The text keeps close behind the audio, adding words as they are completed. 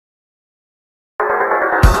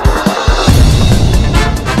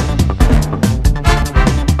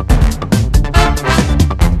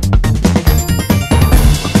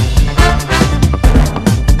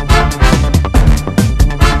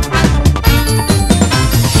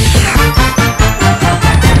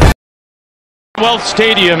Commonwealth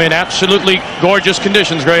Stadium in absolutely gorgeous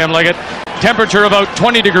conditions, Graham Leggett. Temperature about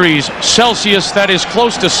 20 degrees Celsius, that is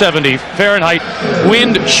close to 70 Fahrenheit.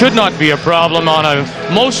 Wind should not be a problem on a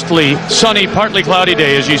mostly sunny, partly cloudy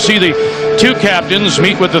day. As you see, the two captains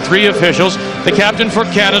meet with the three officials. The captain for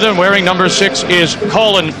Canada, wearing number 6, is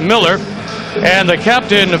Colin Miller. And the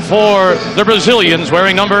captain for the Brazilians,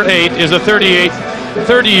 wearing number 8, is the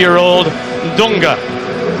 30-year-old Dunga.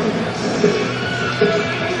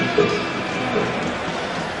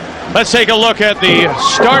 Let's take a look at the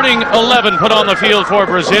starting 11 put on the field for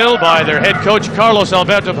Brazil by their head coach, Carlos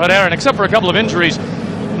Alberto Pereira. And except for a couple of injuries,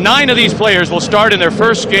 9 of these players will start in their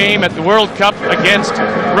first game at the World Cup against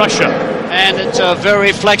Russia. And it's a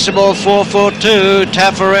very flexible 4-4-2.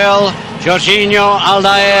 Tafarel, Jorginho,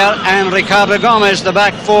 Aldair, and Ricardo Gomes, the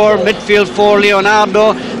back four. Midfield 4,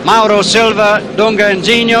 Leonardo, Mauro Silva, Dunga and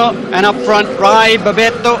Zinho. And up front, Rai,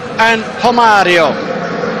 Bebeto, and Romario.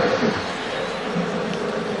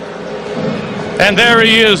 And there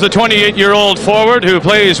he is, the 28-year-old forward who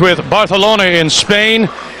plays with Barcelona in Spain,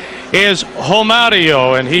 is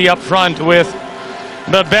Romario, and he up front with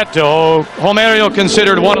Bebeto. Romario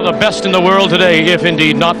considered one of the best in the world today, if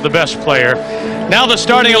indeed not the best player. Now the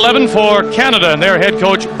starting 11 for Canada and their head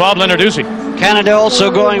coach, Bob Lenarduzzi. Canada also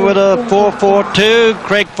going with a 4-4-2.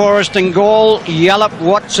 Craig Forrest in goal, Yallop,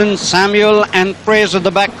 Watson, Samuel, and Fraser the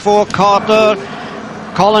back four. Carter,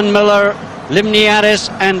 Colin Miller, Limniatis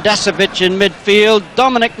and Dasovic in midfield,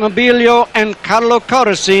 Dominic Mobilio and Carlo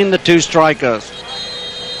Corracin, the two strikers.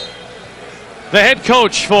 The head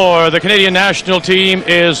coach for the Canadian national team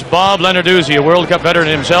is Bob Lenarduzzi, a World Cup veteran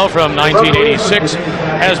himself from 1986,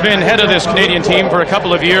 has been head of this Canadian team for a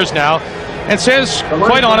couple of years now, and says,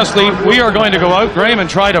 quite honestly, we are going to go out, Graham, and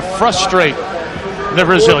try to frustrate the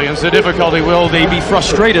Brazilians. The difficulty, will they be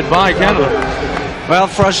frustrated by Canada? Well,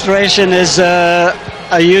 frustration is a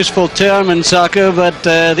useful term in soccer,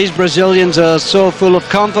 but these Brazilians are so full of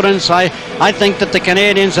confidence. I think that the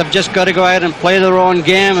Canadians have just got to go out and play their own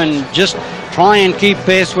game and just try and keep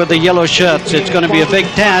pace with the yellow shirts. It's going to be a big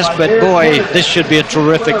task, but boy, this should be a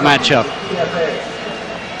terrific matchup.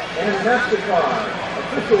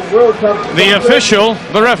 The official,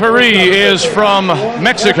 the referee, is from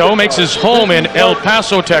Mexico, makes his home in El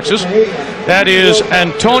Paso, Texas. That is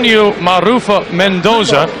Antonio Marufa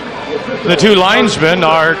Mendoza. The two linesmen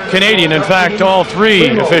are Canadian. In fact, all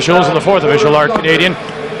three officials and the fourth official are Canadian.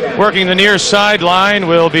 Working the near sideline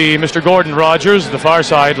will be Mr. Gordon Rogers, the far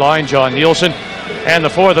sideline, John Nielsen, and the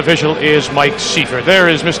fourth official is Mike Seifert. There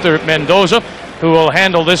is Mr. Mendoza, who will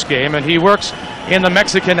handle this game, and he works in the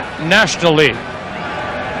Mexican National League.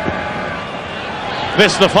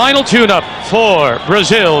 This is the final tune-up for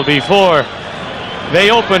Brazil before they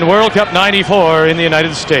open World Cup '94 in the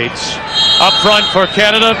United States. Up front for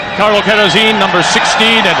Canada, Carlo Corracin, number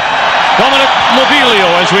 16, and Dominic Mobilio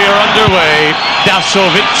as we are underway.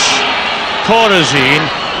 Dasovic, Corracin,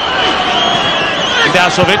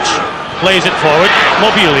 Dasovic plays it forward.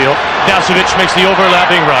 Mobilio, Dasovic makes the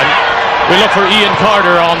overlapping run. We look for Ian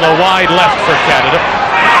Carter on the wide left for Canada.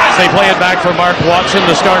 They play it back for Mark Watson,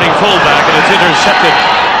 the starting fullback, and it's intercepted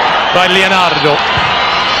by Leonardo.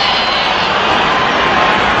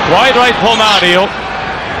 Wide right, Romario.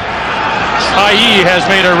 Ai has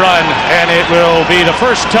made a run, and it will be the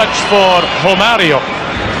first touch for Romario.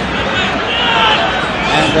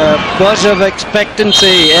 And a buzz of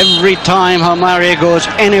expectancy every time Romario goes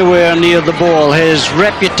anywhere near the ball. His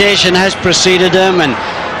reputation has preceded him, and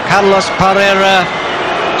Carlos Pereira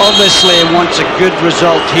obviously wants a good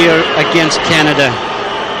result here against Canada.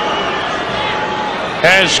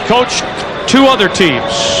 Has coached 2 other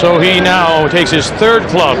teams, so he now takes his 3rd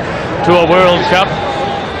club to a World Cup.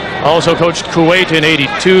 Also coached Kuwait in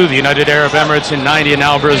 '82, the United Arab Emirates in '90, and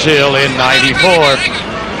now Brazil in '94.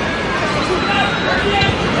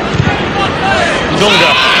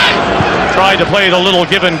 Dunga tried to play the little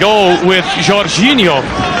give and go with Jorginho,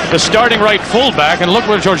 the starting right fullback, and look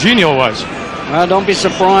where Jorginho was. Well, don't be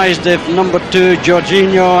surprised if number 2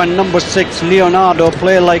 Jorginho and number 6 Leonardo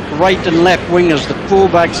play like right and left wingers. The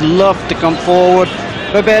fullbacks love to come forward.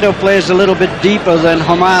 Bebeto plays a little bit deeper than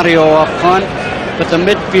Romario up front, but the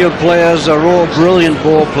midfield players are all brilliant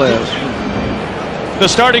ball players. The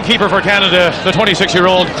starting keeper for Canada, the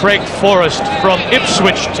 26-year-old Craig Forrest from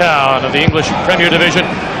Ipswich Town of the English Premier Division,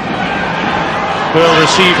 will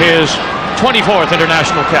receive his 24th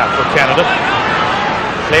international cap for Canada.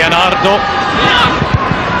 Leonardo,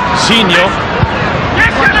 Zinho.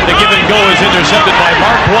 The give and go is intercepted by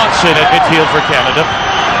Mark Watson at midfield for Canada.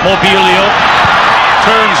 Mobilio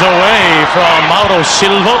turns away from Mauro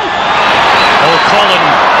Silva. Colin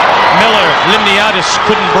Miller, Limniatis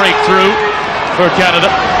couldn't break through for Canada.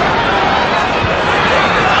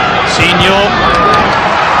 Zinho.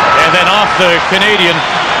 And then off the Canadian,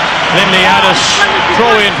 Limniadis,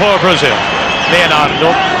 throw in for Brazil. Leonardo.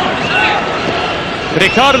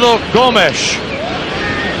 Ricardo Gomes.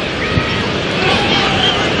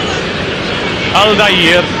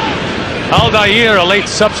 Aldair, a late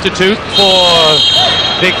substitute for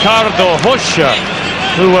Ricardo Rocha,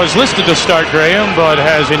 who was listed to start, Graham, but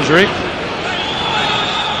has injury.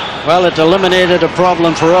 Well, it eliminated a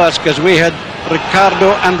problem for us because we had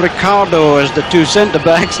Ricardo and Ricardo as the two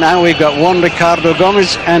centre-backs. Now we've got one Ricardo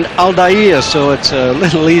Gomes and Aldair, so it's a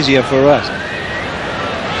little easier for us.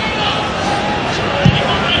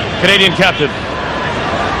 Canadian captain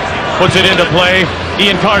puts it into play.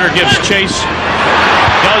 Ian Carter gives chase.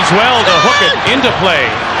 Does well to hook it into play.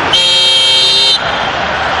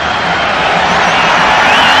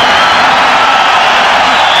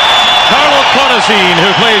 Carlo Corazine,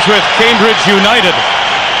 who plays with Cambridge United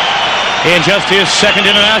in just his second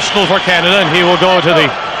international for Canada, and he will go to the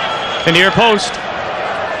near post.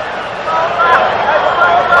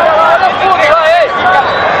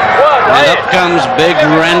 And up comes big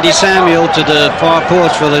Randy Samuel to the far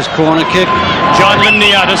post for this corner kick. John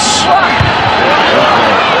Limniadis.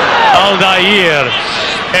 Aldair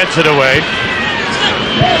heads it away.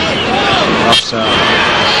 Offside.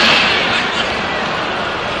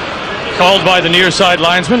 Called by the near side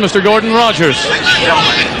linesman, Mr. Gordon Rogers.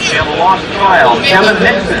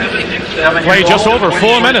 Play just over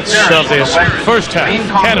 4 minutes of this first half.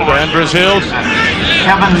 Canada and Brazil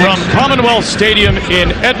from Commonwealth Stadium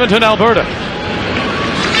in Edmonton, Alberta.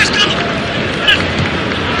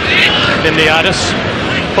 Limniadis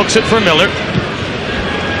hooks it for Miller.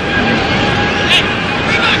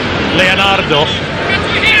 Leonardo.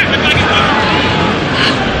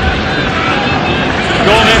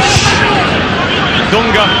 Gomes.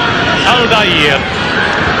 Dunga. Aldair.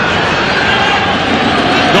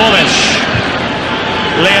 Gomes.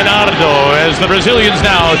 Leonardo as the Brazilians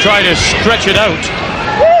now try to stretch it out.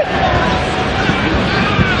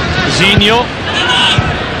 Zinho.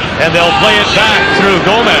 And they'll play it back through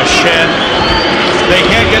Gomes, and they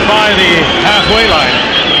can't get by the halfway line.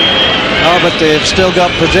 Oh, but they've still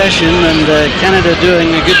got possession, and Canada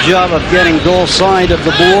doing a good job of getting goal side of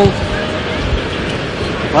the ball.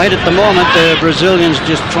 Right at the moment, the Brazilians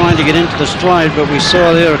just trying to get into the stride, but we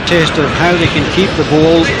saw there a taste of how they can keep the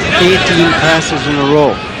ball 18 passes in a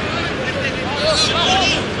row.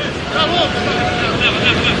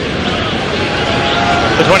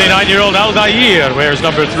 The 29-year-old Aldair wears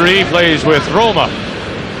number 3, plays with Roma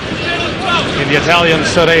in the Italian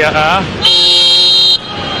Serie A.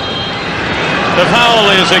 The foul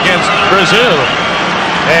is against Brazil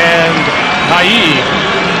and Haï.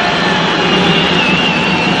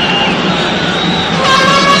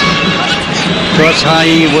 Cross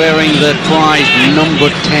Haï wearing the prize number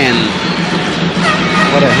 10.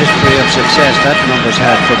 What a history of success that number's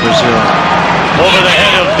had for Brazil. Over the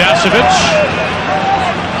head of Dasovic.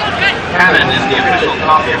 Cannon is the official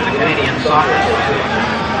copy of the Canadian Soccer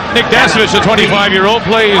Association. Nick Dasovic, the 25-year-old,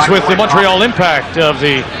 plays with the Montreal Impact of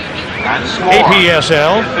the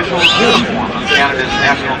APSL.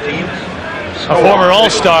 A former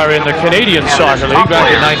All-Star in the Canadian Soccer League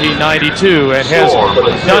back in 1992, and has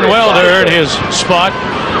done well to earn his spot,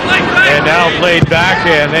 and now played back.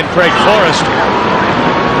 And then Craig Forrest.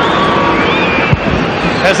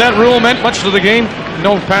 Has that rule meant much to the game?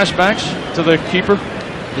 No pass backs to the keeper?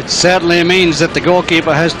 It certainly means that the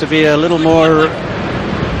goalkeeper has to be a little more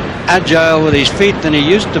agile with his feet than he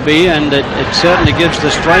used to be, and it certainly gives the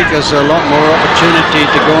strikers a lot more opportunity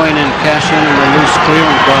to go in and cash in on a loose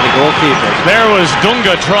clearance by the goalkeeper. There was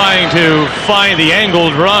Dunga trying to find the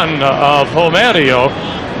angled run of Romerio.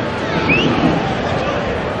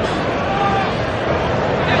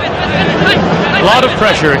 A lot of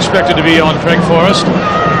pressure expected to be on Craig Forrest.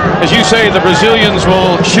 As you say, the Brazilians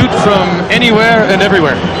will shoot from anywhere and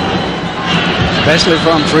everywhere. Especially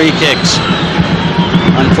from free kicks.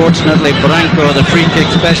 Unfortunately, Branco, the free kick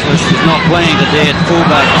specialist, is not playing today at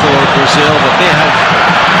fullback for Brazil, but they have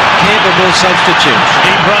capable substitutes.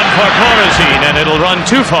 Deep run for Corazine, and it'll run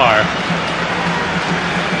too far.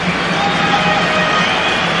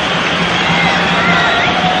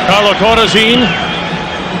 Carlo Corazine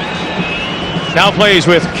now plays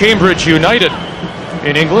with Cambridge United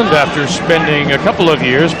in England after spending a couple of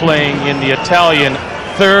years playing in the Italian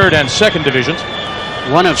 3rd and 2nd divisions.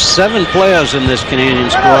 One of 7 players in this Canadian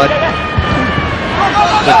squad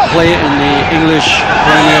that play in the English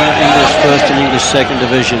Premier, English 1st and English 2nd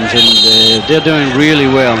divisions, and they're doing really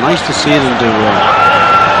well. Nice to see them do well.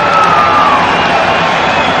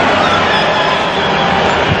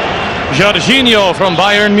 Jorginho from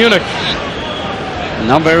Bayern Munich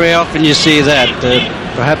Not very often you see that.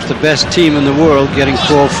 Perhaps the best team in the world getting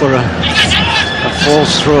called for a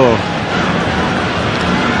false throw.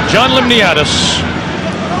 John Limniadis.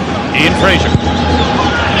 Ian Fraser.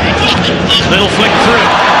 Little flick through.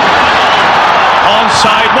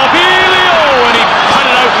 Onside Mobilio, and he cut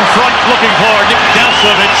it out in front looking for Nick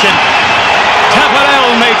Dasovic, and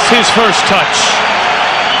Tafarel makes his first touch.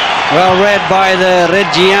 Well read by the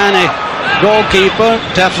Reggiani goalkeeper,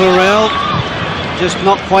 Tafarel. Just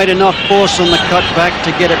not quite enough force on the cutback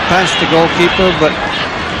to get it past the goalkeeper, but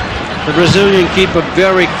the Brazilian keeper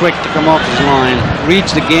very quick to come off his line.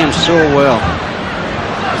 Reads the game so well.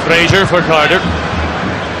 Fraser for Carter.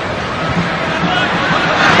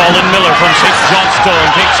 Colin Miller from St. Johnstone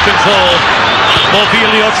takes control.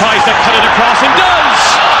 Mobilio tries to cut it across and does!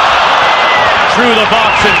 Through the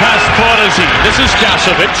box and past Corazzi. This is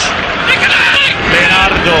Dasovic.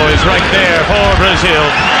 Leonardo is right there for Brazil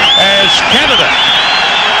as Canada,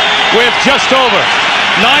 with just over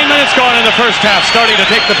 9 minutes gone in the first half, starting to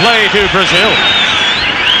take the play to Brazil.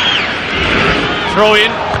 Throw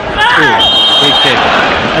in. Big kick.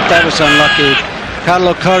 That was unlucky.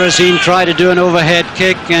 Carlo Corazin tried to do an overhead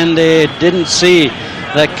kick and they didn't see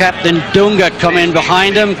the captain Dunga come in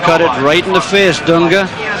behind him, cut it right in the face, Dunga.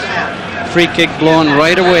 Free kick blown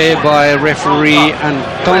right away by referee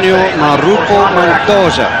Antonio Maruco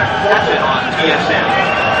Montosa.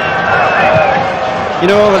 You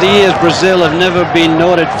know, over the years, Brazil have never been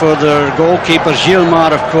noted for their goalkeepers.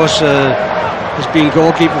 Gilmar, of course, has been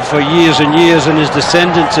goalkeeper for years and years, and his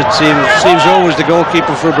descendants, it seems always the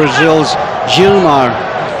goalkeeper for Brazil's Gilmar.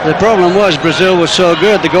 The problem was Brazil was so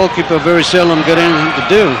good, the goalkeeper very seldom got anything to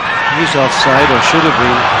do. He's offside, or should have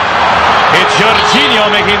been. It's Jorginho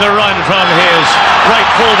making the run from his right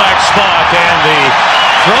fullback spot, and the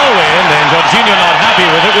throw in, and Jorginho not happy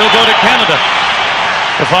with it, will go to Canada.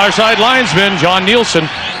 The far side linesman, John Nielsen.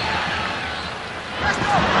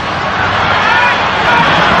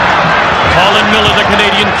 Colin Miller, the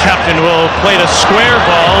Canadian captain, will play the square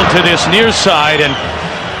ball to this near side, and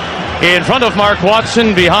in front of Mark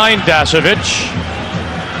Watson, behind Dasovic.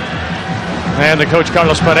 And the coach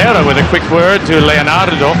Carlos Pereira with a quick word to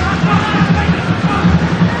Leonardo.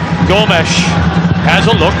 Gomes has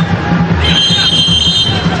a look.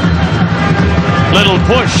 Little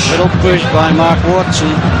push. Little push by Mark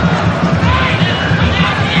Watson.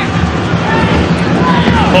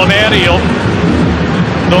 Pomerio.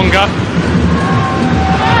 Dunga.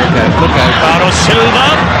 Look out. Caro Silva.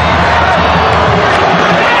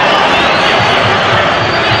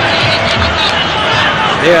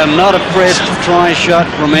 They are not afraid to try a shot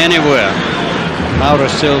from anywhere. Mauro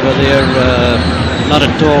Silva there, not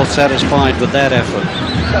at all satisfied with that effort.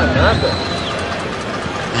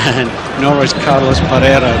 And nor is Carlos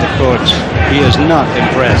Pereira, the coach. He is not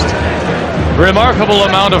impressed. Remarkable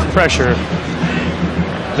amount of pressure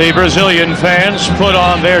the Brazilian fans put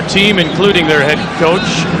on their team, including their head coach,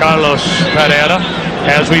 Carlos Pereira,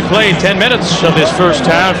 as we play 10 minutes of this first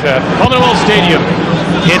half at Commonwealth Stadium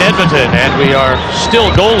in Edmonton, and we are still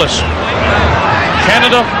goalless.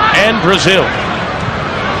 Canada and Brazil.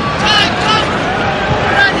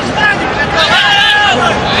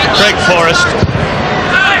 Craig Forrest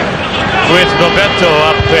with Bebeto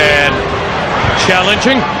up and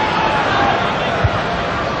challenging.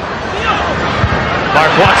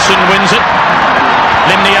 Mark Watson wins it.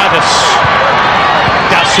 Limniadis.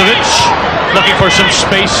 Dasovic looking for some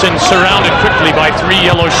space and surrounded quickly by three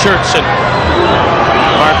yellow shirts. And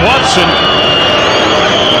Mark Watson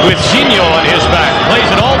with Zinho on his back. Plays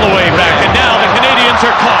it all the way back. And now the Canadians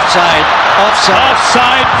are caught.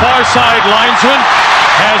 Offside. Far side linesman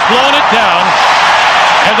has blown it down.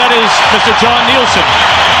 And that is Mr. John Nielsen.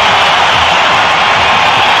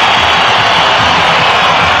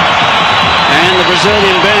 And the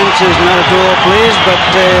Brazilian bench is not at all pleased, but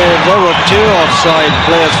there were two offside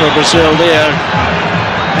players for Brazil there.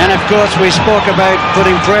 And of course we spoke about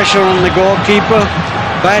putting pressure on the goalkeeper.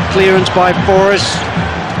 Bad clearance by Forrest,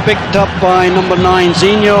 picked up by number 9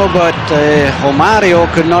 Zinho, but Romario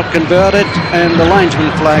could not convert it, and the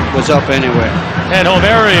linesman flag was up anyway. And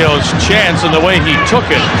Romario's chance and the way he took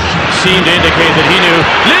it seemed to indicate that he knew.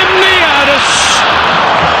 Limniadis!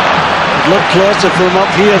 It looked closer from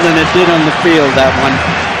up here than it did on the field, that one.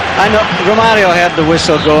 I know Romario had the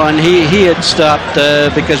whistle going. He had stopped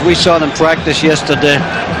because we saw them practice yesterday,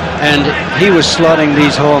 and he was slotting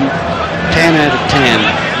these home 10 out of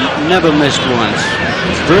 10. Never missed once.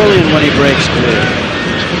 It's brilliant when he breaks clear.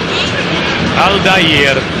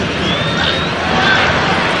 Aldair.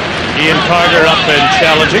 Ian Carter up and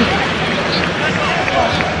challenging.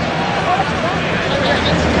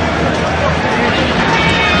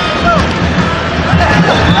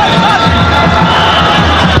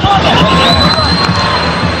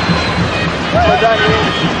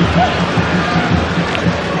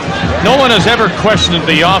 one has ever questioned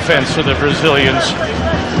the offense for the Brazilians,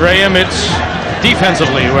 Graham, it's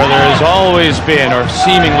defensively where there has always been, or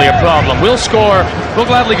seemingly, a problem. We'll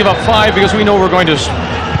gladly give up 5 because we know we're going to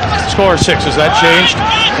score 6. Has that changed?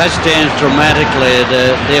 That's changed dramatically.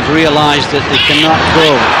 They've realized that they cannot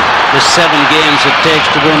go the 7 games it takes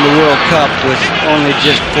to win the World Cup with only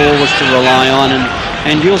just forwards to rely on.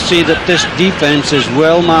 And you'll see that this defense is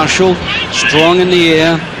well marshaled, strong in the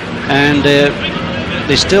air, and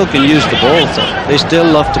they still can use the ball. They still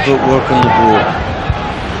love to put work on the ball.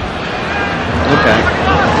 Okay.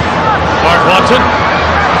 Mark Watson.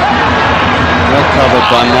 Well covered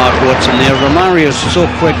by Mark Watson there. Romario's so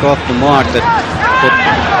quick off the mark that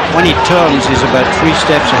when he turns, he's about 3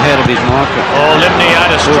 steps ahead of his marker. Oh,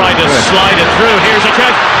 Limniadis trying to slide it through. Here's a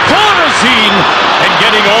chance. Corazine! And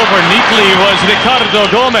getting over neatly was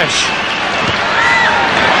Ricardo Gomes.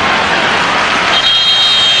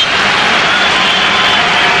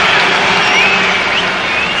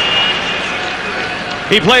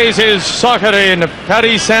 He plays his soccer in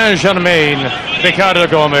Paris Saint-Germain, Ricardo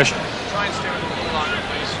Gomes.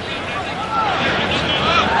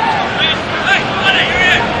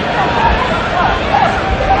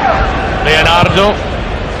 Leonardo.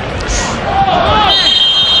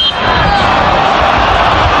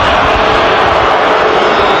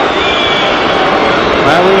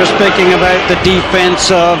 Well, we were speaking about the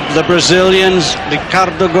defense of the Brazilians.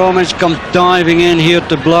 Ricardo Gomes comes diving in here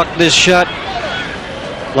to block this shot.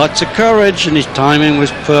 Lots of courage, and his timing was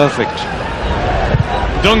perfect.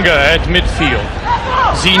 Dunga at midfield.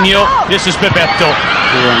 Zinho, this is Bebeto.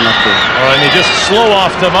 Oh, and they just slow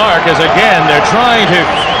off the mark as again they're trying to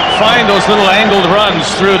find those little angled runs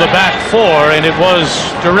through the back 4, and it was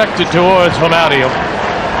directed towards Romario.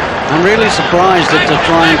 I'm really surprised that they're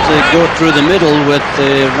trying to go through the middle with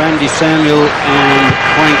Randy Samuel and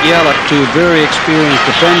Frank Yallop, 2 very experienced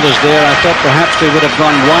defenders there. I thought perhaps they would have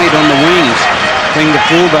gone wide on the wings, bring the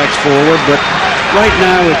fullbacks forward, but right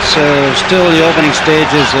now it's still the opening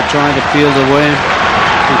stages. They're trying to feel their way,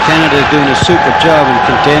 and Canada is doing a super job in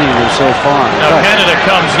containing them so far. Now Canada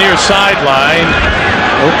comes near sideline.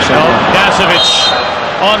 Oops, Dasovic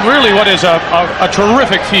on really what is a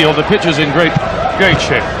terrific field. The pitch is in great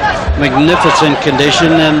shape. Magnificent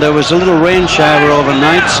condition, and there was a little rain shower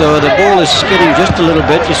overnight, so the ball is skidding just a little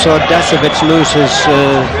bit. You saw Dasovic lose his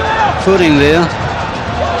footing there.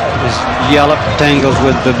 As Yallop tangles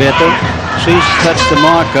with Bebeto. See, that's the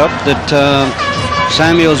markup that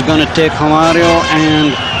Samuel's going to take Romario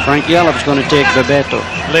and Frank Yallop's going to take Bebeto.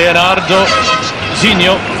 Leonardo,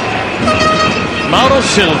 Zinho, Mauro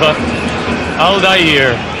Silva,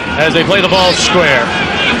 Aldair as they play the ball square.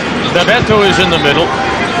 Bebeto is in the middle.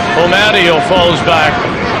 Romario falls back.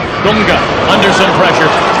 Dunga under some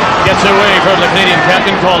pressure. Gets away from the Canadian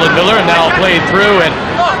captain, Colin Miller, and now played through, and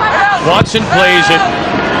Watson plays it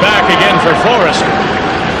back again for Forrest.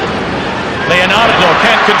 Leonardo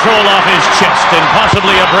can't control off his chest, and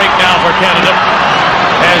possibly a break now for Canada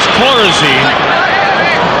as Corazine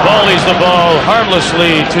volleys the ball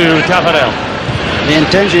harmlessly to Tafarel. The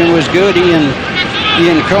intention was good.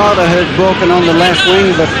 Ian Carter had broken on the left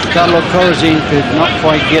wing, but Carlo Corazine could not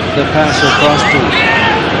quite get the pass across to him.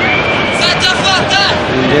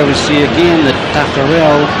 And there we see again that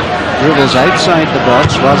Tafarel dribbles outside the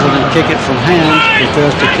box rather than kick it from hand,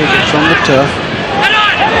 prefers to kick it from the turf.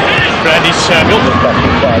 Randy Samuel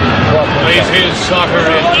plays his soccer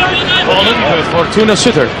in Poland with Fortuna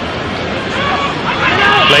Sitter.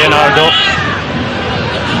 Leonardo,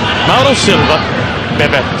 Mauro Silva,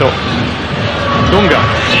 Bebeto, Dunga.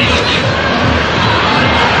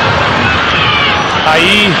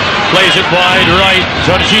 Ai plays it wide right.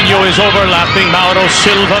 Jorginho is overlapping Mauro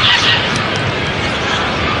Silva.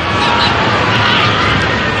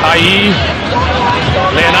 Ai,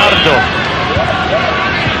 Leonardo,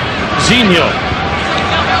 Zinho,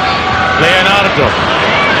 Leonardo.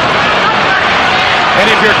 And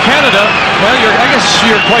if you're Canada, well, I guess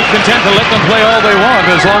you're quite content to let them play all they want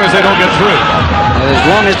as long as they don't get through. As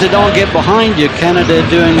long as they don't get behind you, Canada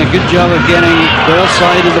doing a good job of getting their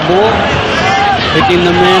side of the ball, picking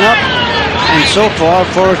the man up, and so far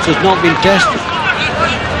Forrest has not been tested.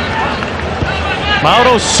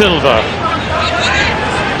 Mauro Silva,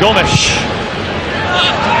 Gomes,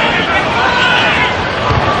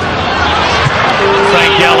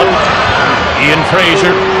 Frank Yallop, Ian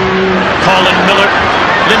Fraser, Colin Miller,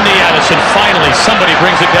 Lindy Addison. Finally, somebody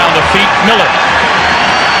brings it down to feet. Miller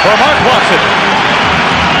for Mark Watson.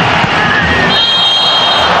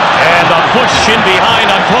 And a push in behind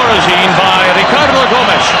on Corazine by Ricardo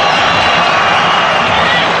Gomes.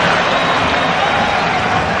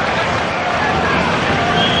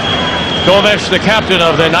 Gomes, the captain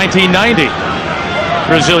of the 1990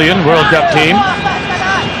 Brazilian World Cup team.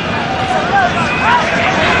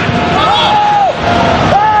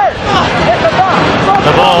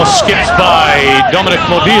 The ball skips by Dominic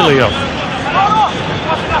Mobilio.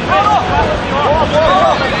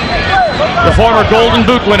 The former Golden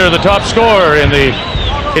Boot winner, the top scorer in the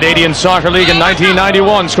Canadian Soccer League in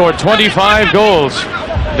 1991, scored 25 goals.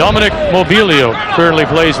 Dominic Mobilio currently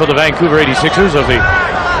plays for the Vancouver 86ers of the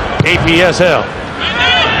APSL.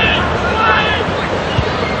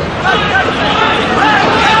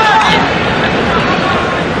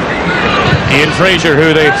 Ian Fraser,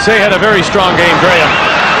 who they say had a very strong game, Graham,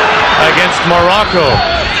 against Morocco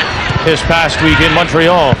this past week in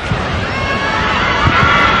Montreal.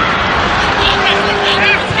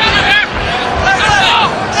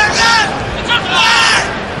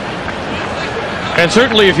 And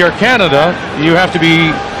certainly if you're Canada, you have to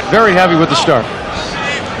be very happy with the start.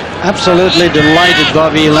 Absolutely delighted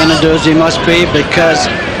Bobby Lenarduzzi must be, because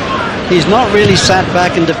he's not really sat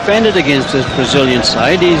back and defended against this Brazilian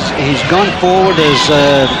side. He's gone forward as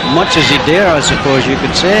much as he dare, I suppose you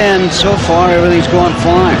could say, and so far everything's going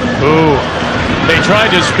fine. Ooh, they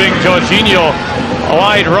tried to spin Jorginho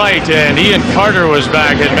wide right, and Ian Carter was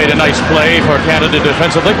back and made a nice play for Canada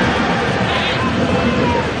defensively.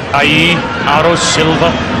 Aí, Aro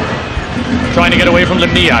Silva trying to get away from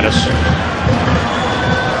Lemniadis.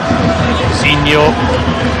 Zinho,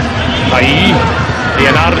 Aí,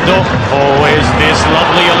 Leonardo, always this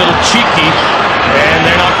lovely, a little cheeky, and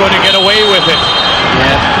they're not going to get away with it.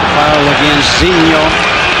 Yeah, foul against Zinho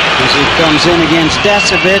as he comes in against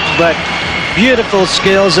Dasovic, but beautiful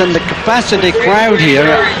skills and the capacity crowd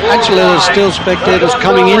here. Actually, there's still spectators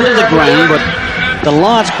coming into the ground, but the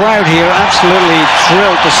large crowd here absolutely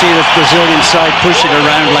thrilled to see this Brazilian side push it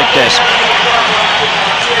around like this.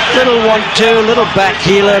 Little 1-2, little back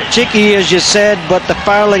healer, cheeky as you said, but the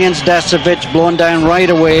foul against Dasovic blown down right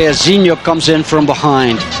away as Zinho comes in from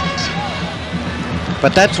behind.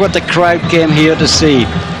 But that's what the crowd came here to see.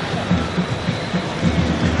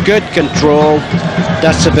 Good control,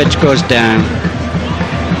 Dasovic goes down.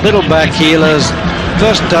 Little back healers,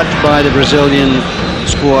 first touch by the Brazilian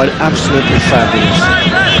squad, absolutely fabulous.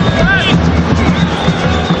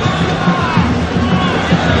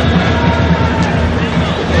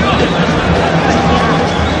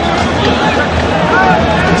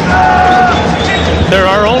 There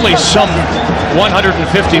are only some 150,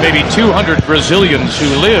 maybe 200 Brazilians who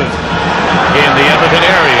live in the Edmonton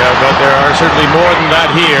area, but there are certainly more than that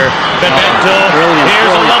here. Bebeto,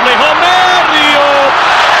 here's a lovely Romario!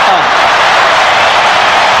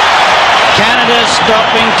 Canada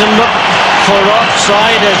stopping to look for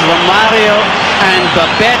offside as Romario and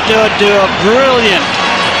Bebeto do a brilliant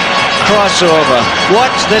crossover.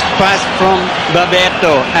 Watch this pass from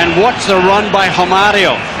Bebeto, and watch the run by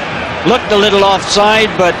Romario. Looked a little offside,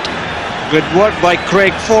 but good work by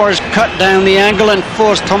Craig Forrest, cut down the angle and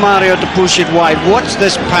forced Romario to push it wide. Watch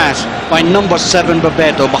this pass by number 7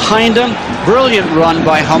 Bebeto. Behind him, brilliant run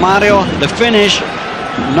by Romario. The finish,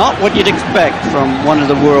 not what you'd expect from one of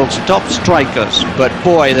the world's top strikers, but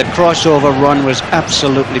boy, the crossover run was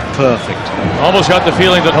absolutely perfect. Almost got the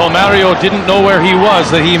feeling that Romario didn't know where he was,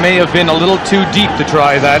 that he may have been a little too deep to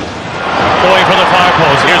try that. Going for the far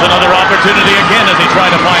post. Here's another opportunity again as they try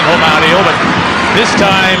to find Romario, but this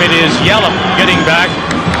time it is Yellem getting back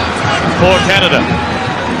for Canada.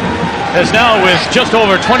 As now with just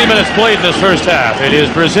over 20 minutes played in this first half, it is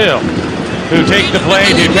Brazil who take the play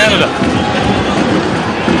to Canada.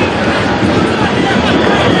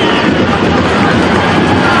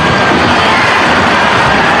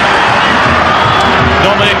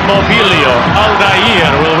 Dominic Mobilio, Aldair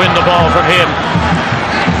will win the ball from him.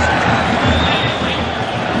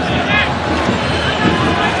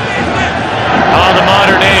 The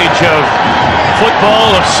modern age of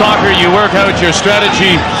football, of soccer, you work out your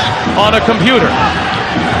strategy on a computer.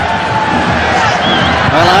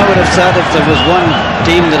 Well, I would have thought if there was one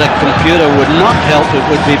team that a computer would not help, it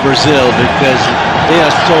would be Brazil, because they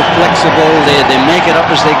are so flexible, they make it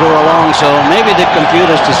up as they go along, so maybe the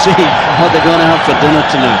computers to see what they're going to have for dinner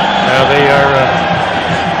tonight. They are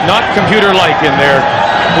not computer-like in their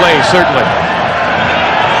play, certainly.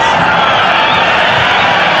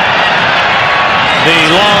 The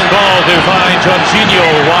long ball to find Jorginho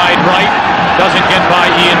wide right. Doesn't get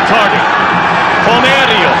by Ian Carter.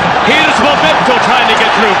 Romario. Here's Bebeto trying to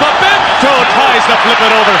get through. Bebeto tries to flip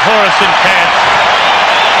it over Forrest and can't.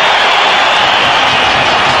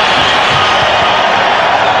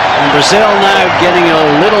 And Brazil now getting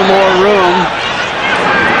a little more room.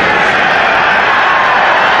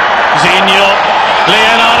 Zinho.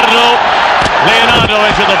 Leonardo. Leonardo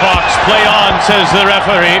into the box. Play on, says the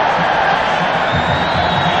referee.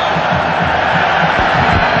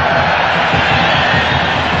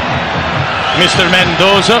 Mr.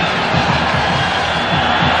 Mendoza.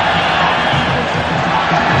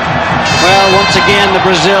 Well, once again, the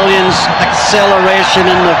Brazilians' acceleration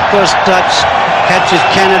in the first touch catches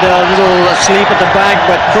Canada a little asleep at the back,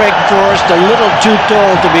 but Craig Forrest a little too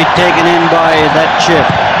tall to be taken in by that chip.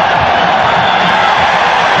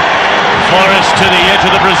 Forrest to the edge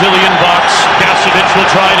of the Brazilian box. Gasovic will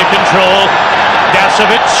try to control.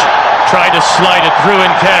 Gasovic tried to slide it through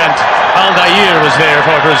and can't. Aldair was there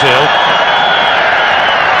for Brazil.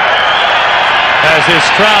 As this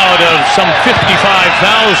crowd of some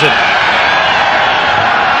 55,000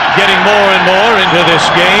 getting more and more into this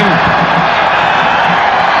game.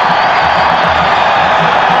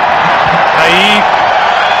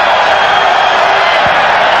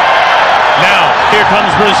 Now, here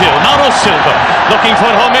comes Brazil. Mauro Silva looking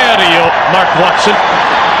for Romerio. Mark Watson.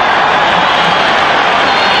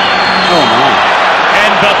 Oh, my.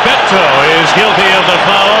 And Bebeto is guilty of the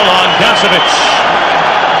foul on Gasovic.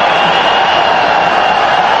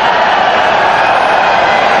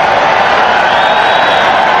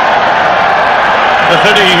 The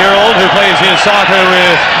 30-year-old who plays his soccer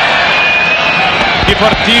with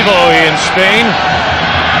Deportivo in Spain.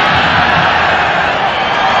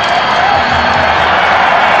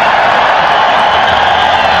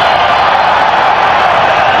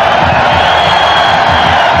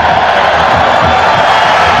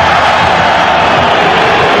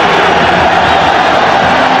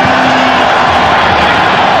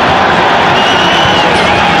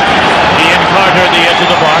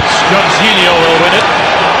 Jorginho will win it.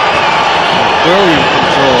 Brilliant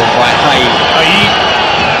control by Haid.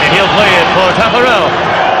 And he'll play it for Tafarel.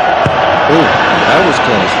 Oh, that was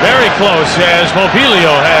close. Very close as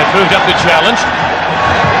Mobilio had moved up the challenge.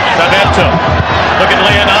 Bebeto. Look at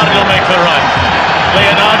Leonardo make the run.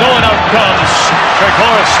 Leonardo, and out comes Craig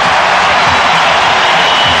Forrest.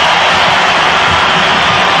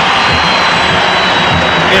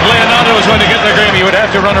 If Leonardo was going to get the game, he would have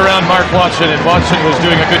to run around Mark Watson, and Watson was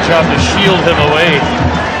doing a good job to shield him away.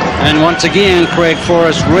 And once again, Craig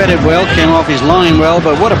Forrest read it well, came off his line well,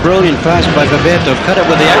 but what a brilliant pass by Bebeto. Cut it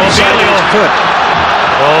with the outside of his foot.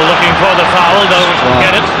 Oh, looking for the foul, don't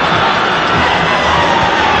get it.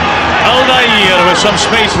 Aldair with some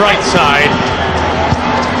space right side.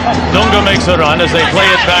 Dunga makes the run as they play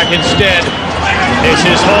it back instead. This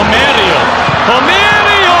is Romerio.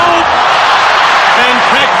 Romerio! And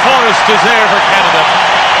Craig Forrest is there for Canada.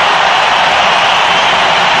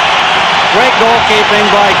 Great goalkeeping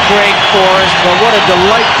by Craig Forrest, but what a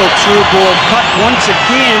delightful through ball cut once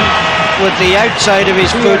again with the outside of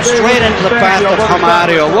his foot straight into the path of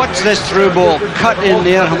Romario. Watch this through ball cut in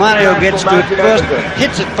there. Romario gets to it first,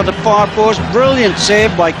 hits it for the far post. Brilliant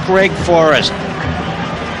save by Craig Forrest.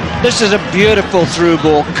 This is a beautiful through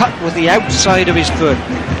ball cut with the outside of his foot.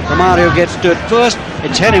 Romario gets to it first,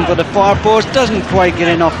 it's heading for the far post, doesn't quite get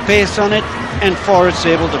enough pace on it, and Forrest's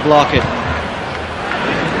able to block it.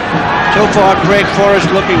 So far, Craig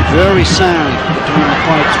Forrest looking very sound between the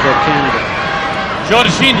points for Canada.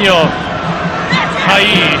 Jorginho.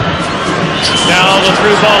 Haid. Now the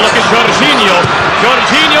through ball, look at Jorginho.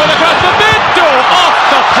 Jorginho, look at Bebeto off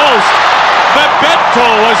the post. Bebeto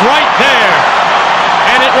was right there.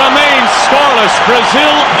 And it remains scoreless.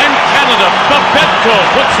 Brazil and Canada. Bebeto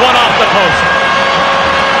puts one off the post.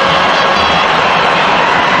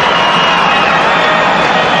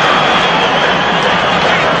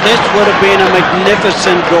 This would have been a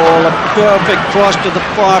magnificent goal, a perfect cross to the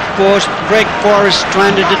far post. Craig Forrest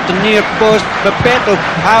stranded at the near post. Bebeto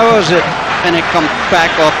powers it, and it comes back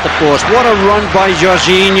off the post. What a run by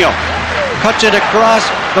Jorginho. Cuts it across.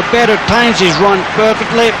 Bebeto times his run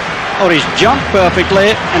perfectly, or his jump perfectly,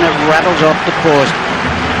 and it rattles off the post.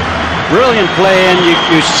 Brilliant play, and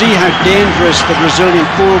you see how dangerous the Brazilian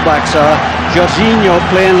fullbacks are. Jorginho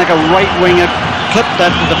playing like a right winger, clipped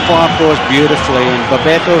that to the far post beautifully, and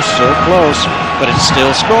Bebeto so close, but it's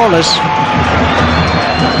still scoreless.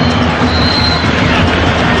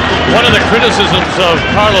 One of the criticisms of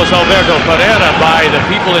Carlos Alberto Pereira by the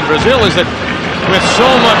people in Brazil is that with so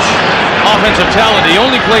much offensive talent, he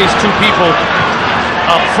only plays two people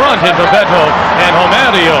up front in Bebeto and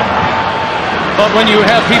Romerio. But when you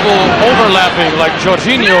have people overlapping like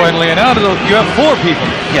Jorginho and Leonardo, you have four people.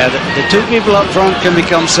 Yeah, the two people up front can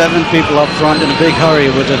become seven people up front in a big hurry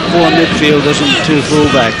with the four midfielders and two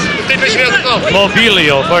fullbacks.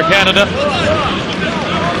 Mobilio for Canada.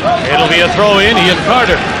 It'll be a throw in, Ian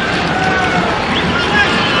Carter.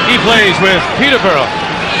 He plays with Peterborough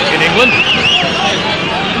in England.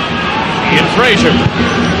 Ian Fraser.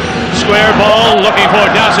 Square ball looking for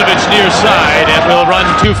Dasovic near side and will run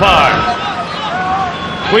too far.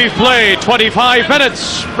 We've played 25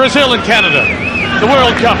 minutes. Brazil and Canada. The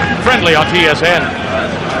World Cup friendly on TSN.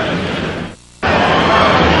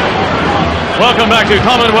 Welcome back to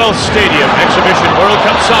Commonwealth Stadium. Exhibition World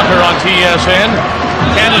Cup soccer on TSN.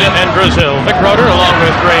 Canada and Brazil. Vic Roeder along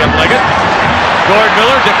with Graham Leggett. Gord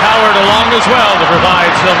Miller, Dick Howard along as well to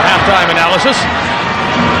provide some halftime analysis.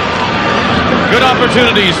 Good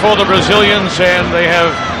opportunities for the Brazilians, and they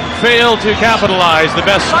have failed to capitalize. The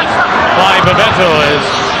best by Bebeto as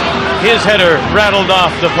his header rattled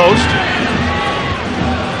off the post.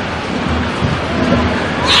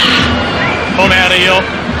 Romario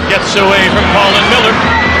gets away from Colin Miller.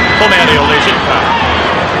 Romario lays it back.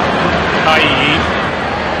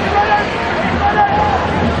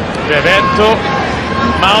 Bebeto.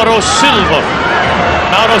 Mauro Silva.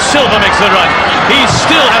 Mauro Silva makes the run. He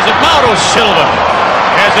still has it. Mauro Silva.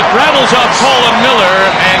 As it rattles off Colin Miller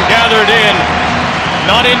and gathered in.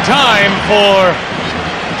 Not in time for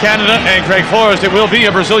Canada and Craig Forrest. It will be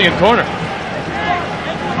a Brazilian corner.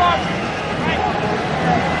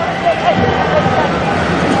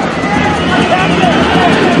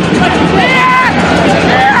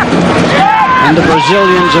 And the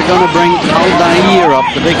Brazilians are going to bring Aldair up,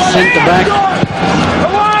 the big centre-back.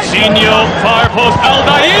 Zinho, far post.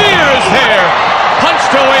 Aldair is there.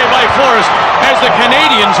 Punched away by Forrest as the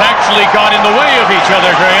Canadians actually got in the way of each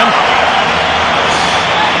other, Graham.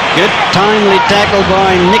 Good timely tackle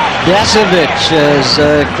by Nick Dasovic as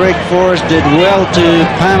Craig Forrest did well to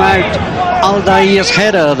palm out Aldair's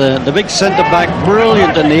header, the big centre-back,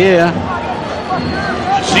 brilliant in the air.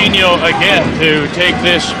 Zinho again to take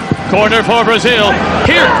this corner for Brazil.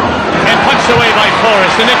 Here, and punched away by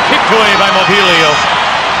Forrest, and then kicked away by Mobilio.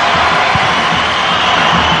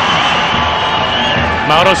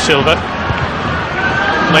 Mauro Silva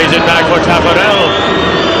lays it back for Taparel.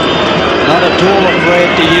 Not at all afraid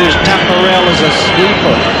to use Taparel as a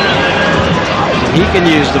sweeper. He can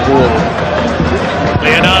use the ball.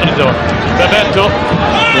 Leonardo, Bebeto.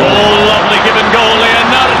 Oh, lovely give and go.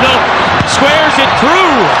 Leonardo squares it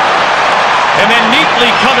through. And then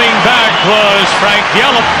neatly coming back was Frank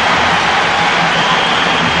Yallop.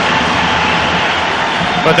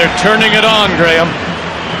 But they're turning it on, Graham.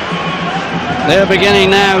 They're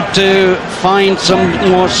beginning now to find some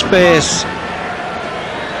more space.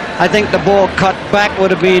 I think the ball cut back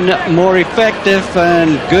would have been more effective,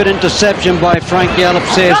 and good interception by Frank Yallop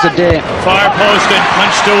saves the day. Far post and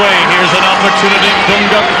punched away. Here's an opportunity.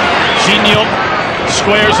 Dunga. Zinho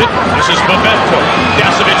squares it. This is Bebeto.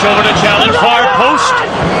 Dasovic over to challenge. Far post.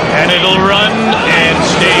 And it'll run and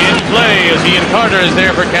stay in play as Ian Carter is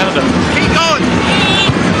there for Canada. Keep going.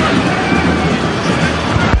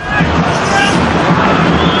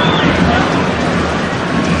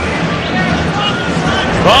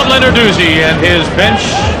 Bob Lenarduzzi and his bench.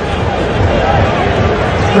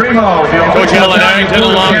 Coach Alan Arrington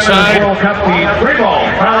alongside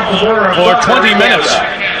for 20 minutes,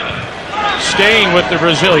 staying with the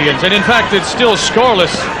Brazilians. And in fact, it's still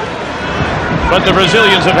scoreless. But the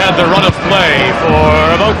Brazilians have had the run of play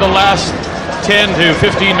for about the last 10 to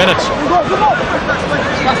 15 minutes.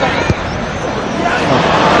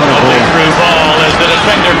 Lovely through ball as the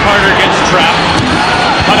defender Carter gets trapped.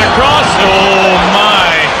 Cut across. Oh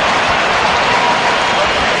my.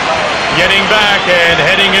 Getting back and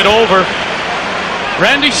heading it over.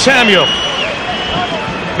 Randy Samuel,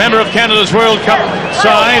 member of Canada's World Cup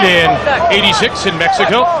side in '86 in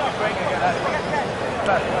Mexico.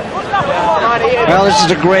 Well, this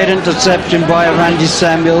is a great interception by Randy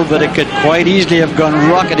Samuel, but it could quite easily have gone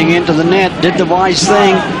rocketing into the net. Did the wise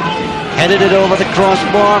thing, headed it over the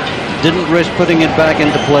crossbar, didn't risk putting it back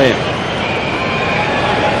into play.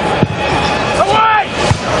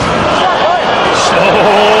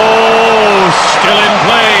 Still in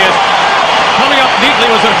play. Coming up neatly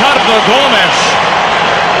was Ricardo Gomes.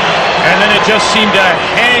 And then it just seemed to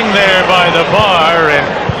hang there by the bar, and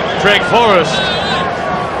Craig Forrest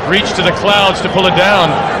reached to the clouds to pull it down.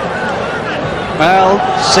 Well,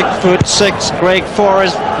 6'6", Craig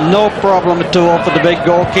Forrest, no problem at all for the big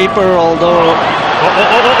goalkeeper, although...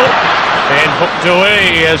 And hooked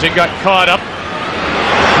away as it got caught up.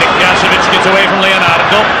 Nick Dasovic gets away from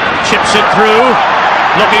Leonardo, chips it through.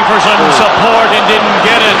 Looking for some support and didn't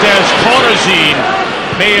get it as Corazine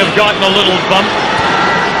may have gotten a little bump.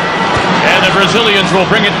 And the Brazilians will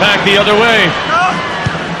bring it back the other way.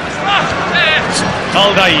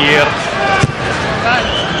 Aldair.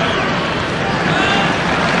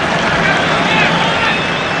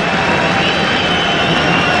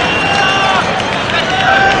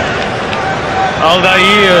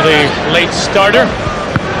 Aldair, the late starter,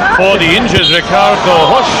 for the injured Ricardo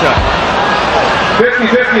Rocha.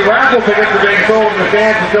 50-50 raffle tickets are being sold in the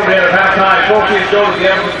stands until the end of halftime. Associates go to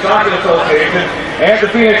the Everton Soccer Association and the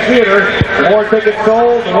Phoenix Theater. The more tickets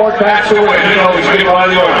sold, the more tax to win. You know, we speak by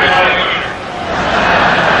the order.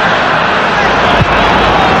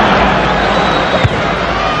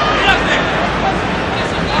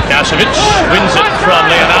 Dasovic wins it from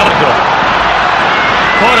Leonardo.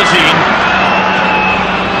 Corazin.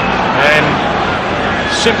 And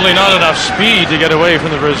simply not enough speed to get away from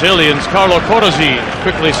the Brazilians. Carlo Corazin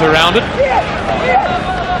quickly surrounded.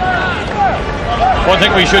 One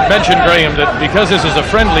thing we should mention, Graham, that because this is a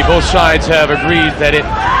friendly, both sides have agreed that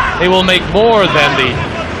they will make more than the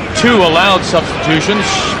 2 allowed substitutions.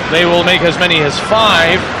 They will make as many as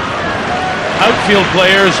 5 outfield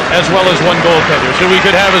players as well as 1 goaltender. So we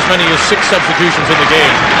could have as many as 6 substitutions in the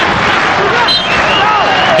game.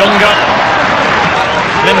 Dunga.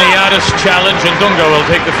 Liniadis challenge, and Dunga will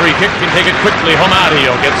take the free kick and take it quickly.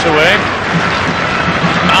 Romario gets away.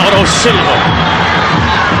 Mauro Silva.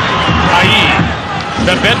 Ai.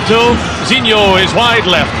 Bebeto. Zinho is wide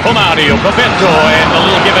left. Romario. Bebeto, and a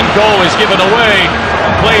little give and go is given away.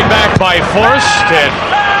 Played back by Forrest, and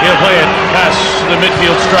he'll play it past the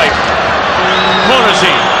midfield stripe.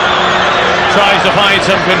 Corazin tries to find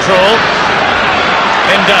some control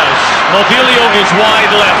and does. Mobilio is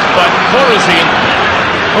wide left, but Corazin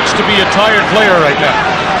looks to be a tired player right now.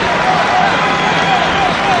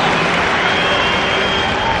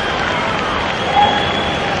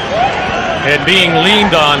 And being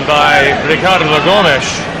leaned on by Ricardo Gomes.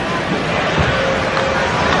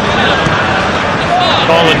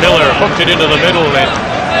 Colin Miller hooked it into the middle, and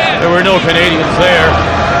there were no Canadians there.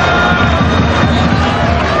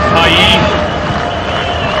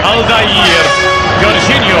 Aldair.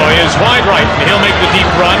 Jorginho is wide right, and he'll make the deep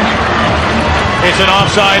run. It's an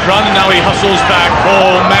offside run, and now he hustles back.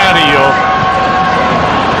 Mario.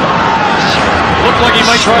 Looked like he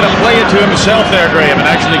might try to play it to himself there, Graham, and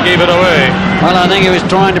actually gave it away. Well, I think he was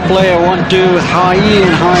trying to play a 1-2 with Hayi,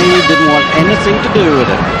 and Hayi didn't want anything to do with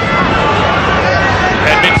it.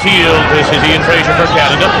 At midfield, this is Ian Fraser for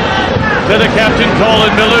Canada. To the captain,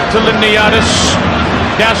 Colin Miller, to Liniadis.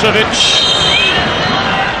 Dasovic.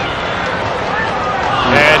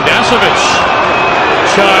 And Dasovic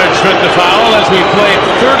charged with the foul as we played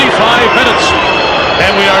 35 minutes.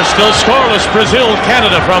 And we are still scoreless. Brazil,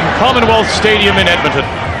 Canada from Commonwealth Stadium in Edmonton.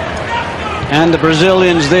 And the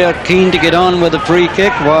Brazilians there keen to get on with the free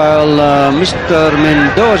kick, while Mr.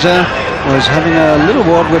 Mendoza was having a little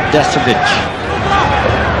word with Dasovic.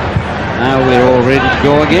 Now we're all ready to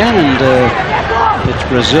go again, and it's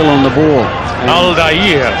Brazil on the ball.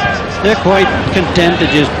 Aldair. They're quite content to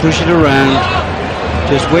just push it around,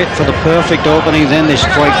 just wait for the perfect opening, then they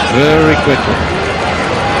strike very quickly.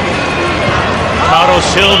 Mauro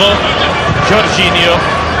Silva, Jorginho,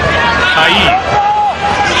 Ai.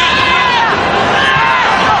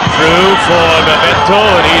 Through for Bebeto,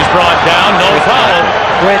 and he's brought down, no foul.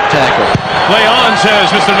 Great tackle. Play on,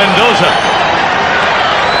 says Mr. Mendoza.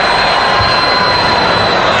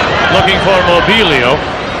 Looking for Mobilio.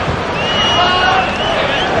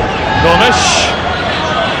 Gomes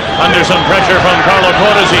under some pressure from Carlo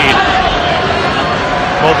Corazin.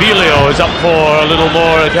 Mobilio is up for a little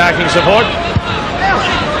more attacking support.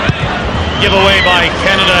 Give away by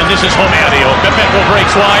Canada, and this is Romario. Bebeto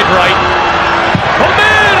breaks wide right.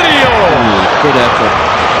 Romario! Good effort.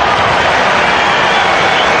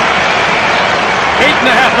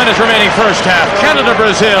 8.5 minutes remaining first half.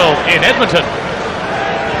 Canada-Brazil in Edmonton.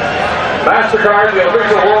 MasterCard, the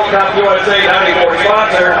official World Cup USA 94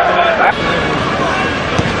 sponsor.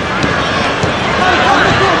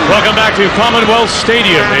 Welcome back to Commonwealth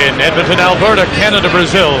Stadium in Edmonton, Alberta,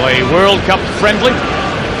 Canada-Brazil, a World Cup friendly.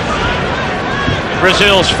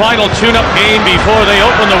 Brazil's final tune-up game before they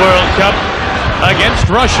open the World Cup against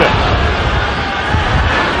Russia.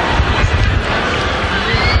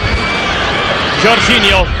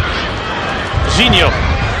 Jorginho, Zinho,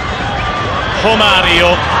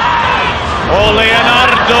 Romario. Oh,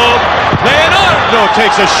 Leonardo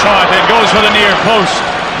takes a shot and goes for the near post.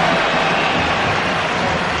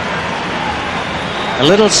 A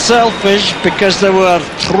little selfish because there were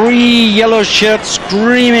 3 yellow shirts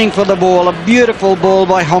screaming for the ball. A beautiful ball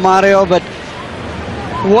by Romario, but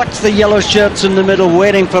watch the yellow shirts in the middle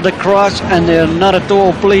waiting for the cross, and they're not at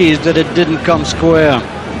all pleased that it didn't come square.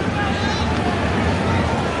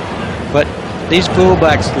 But these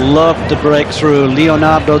fullbacks love to break through.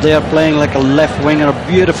 Leonardo there playing like a left winger. A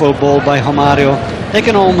beautiful ball by Romario. They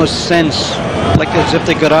can almost sense, like as if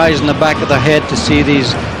they got eyes in the back of their head to see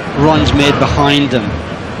these runs made behind them.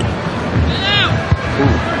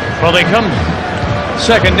 Well, they come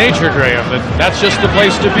second nature, Graham. That's just the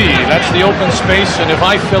place to be. That's the open space, and if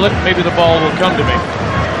I fill it, maybe the ball will come to me.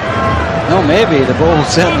 No, maybe the ball will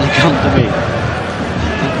certainly come to me.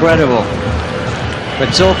 Incredible.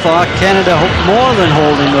 But so far, Canada more than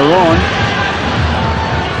holding their own.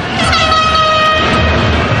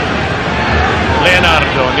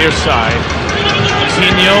 Leonardo near side.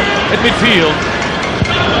 Zinho at midfield.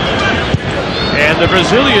 And the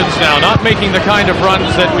Brazilians now not making the kind of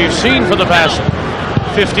runs that we've seen for the past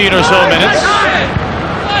 15 or so minutes.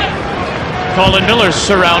 Colin Miller's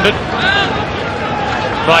surrounded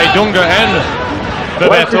by Dunga and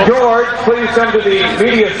Lester Bebeto. George, please send to the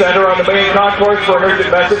media center on the main concourse for an urgent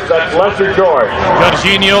message. That's Lester George.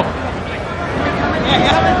 Jorginho.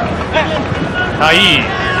 Aí.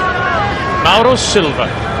 Mauro Silva.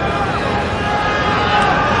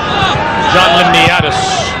 John Limniadis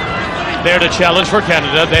there to challenge for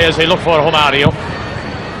Canada as they look for Romario.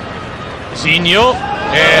 Zinho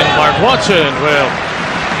and Mark Watson will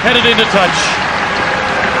head it into touch.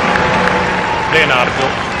 Leonardo.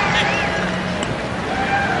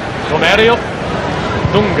 Romario.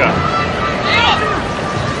 Dunga.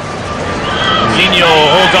 Zinho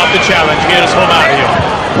holds off the challenge. Here's Romario.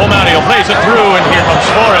 Romario plays it through, and here comes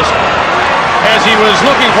Forrest as he was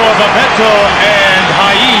looking for Bebeto and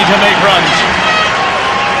Hai to make runs.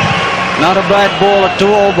 Not a bad ball at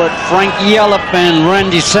all, but Frank Yallop and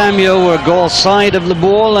Randy Samuel were goal side of the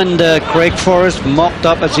ball, and Craig Forrest mopped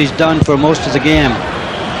up as he's done for most of the game.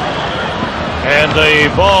 And the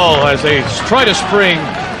ball, as they try to spring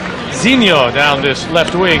Zinho down this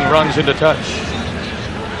left wing, runs into touch.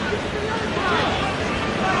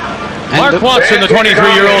 Mark Watson, the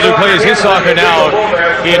 23-year-old who plays his soccer now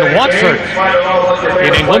in Watford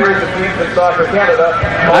in England.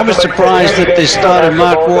 I was surprised that they started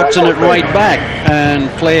Mark Watson at right back and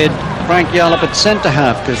played Frank Yallop at centre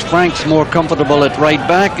half, because Frank's more comfortable at right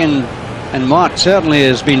back, and Mark certainly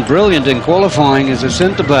has been brilliant in qualifying as a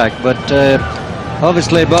centre back. But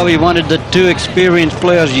obviously Bobby wanted the two experienced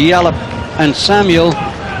players, Yallop and Samuel,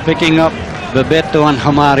 picking up Bebeto and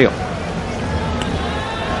Romario.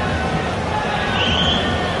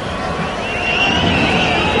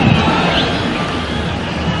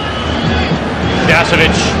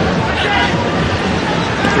 Dasovic.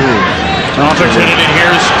 Opportunity.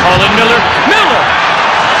 Here's Colin Miller. Miller!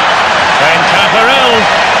 And Camparel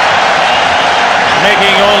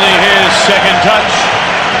making only his second touch.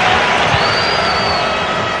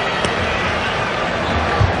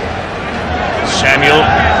 Samuel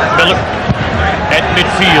Miller at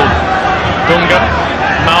midfield. Dunga.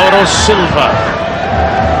 Mauro Silva.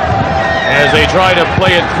 As they try to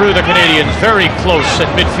play it through the Canadians, very close at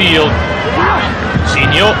midfield.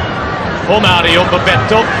 Zinho, Romario,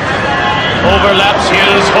 Bebeto, overlaps,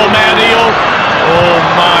 here's Romario. Oh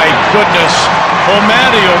my goodness,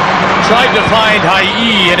 Romario tried to find Hai,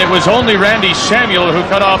 and it was only Randy Samuel who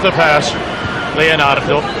cut off the pass.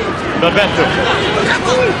 Leonardo, Bebeto.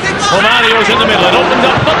 Romario's in the middle, it opened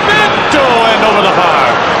up, Bebeto, and over the bar.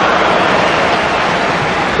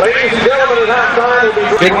 Ladies and gentlemen, at halftime,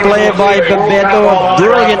 Big play by Bebeto, a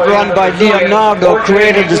brilliant run by Leonardo,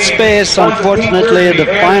 created the space. Unfortunately, the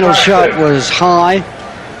final shot was high,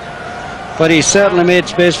 but he certainly made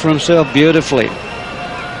space for himself beautifully.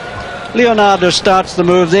 Leonardo starts the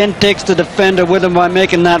move, then takes the defender with him by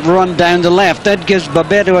making that run down the left. That gives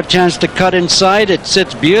Bebeto a chance to cut inside. It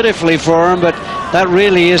sits beautifully for him, but that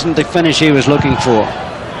really isn't the finish he was looking for.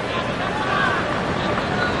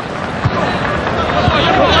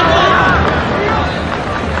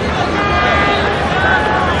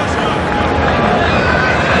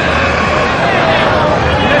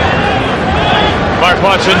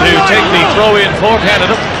 Watson to take the throw in for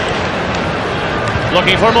Canada.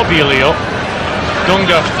 Looking for Mobilio.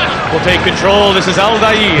 Dunga will take control. This is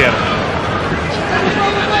Aldair.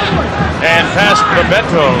 And past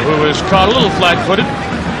Bebeto, who was caught a little flat-footed.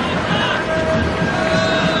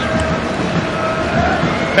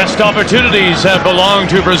 Best opportunities have belonged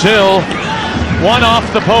to Brazil. One off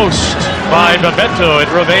the post by Bebeto. It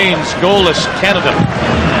remains goalless Canada.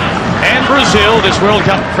 And Brazil, this World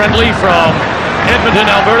Cup friendly from Edmonton,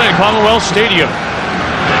 Alberta, and Commonwealth Stadium.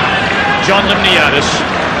 John Limniadis,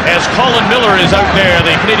 as Colin Miller is out there,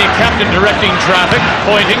 the Canadian captain directing traffic,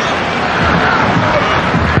 pointing.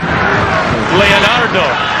 Leonardo.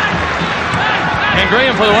 And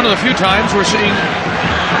Graham, for one of the few times we're seeing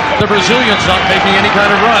the Brazilians not making any kind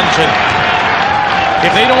of runs. And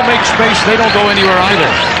if they don't make space, they don't go anywhere either.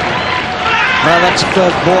 Well, that's the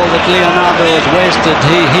first ball that Leonardo has wasted.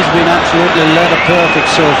 He's been absolutely letter perfect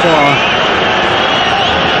so far.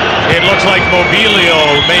 It looks like Mobilio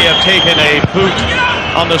may have taken a boot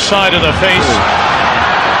on the side of the face.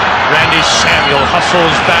 Randy Samuel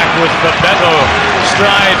hustles back with Bebeto,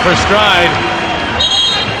 stride for stride.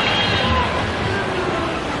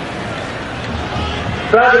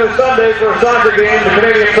 Fabulous Sunday for a soccer game. The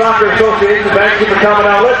Canadian Soccer Association, thank you for coming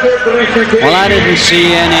out. Let's hear it for these two teams. Well, I didn't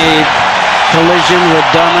see any collision with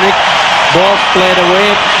Dominic. Ball played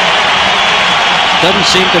away. Doesn't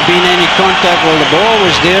seem to have been any contact. Well, the ball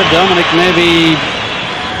was there. Dominic maybe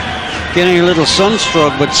getting a little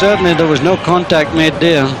sunstroke, but certainly there was no contact made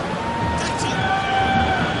there.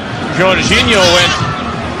 Jorginho went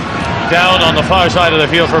down on the far side of the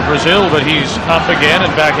field for Brazil, but he's up again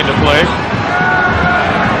and back into play.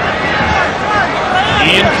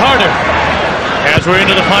 Ian Carter, as we're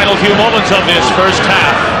into the final few moments of this first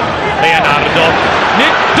half. Leonardo,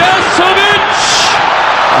 Nick Dasovic!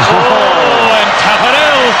 Oh, and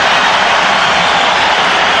Tafarel.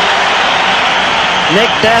 Nick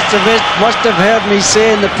Dasovic must have heard me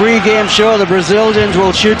say in the pre-game show the Brazilians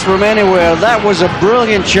will shoot from anywhere. That was a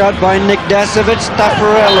brilliant shot by Nick Dasovic.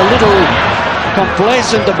 Tafarel a little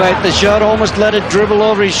complacent about the shot, almost let it dribble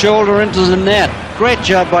over his shoulder into the net. Great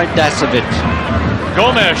job by Dasovic.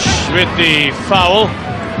 Gomes with the foul.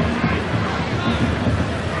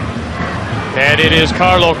 And it is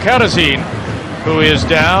Carlo Carazin who is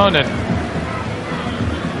down. And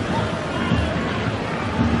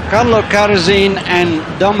Carlo Carazin and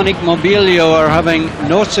Dominic Mobilio are having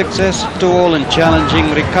no success at all in challenging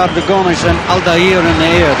Ricardo Gomes and Aldair in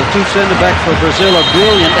the air. The two centre-backs for Brazil are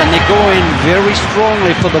brilliant and they go in very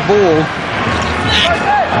strongly for the ball.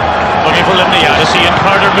 Looking for Limniadis, and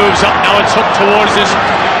Carter moves up. Now it's hooked towards this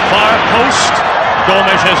far post.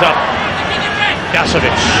 Gomes is up.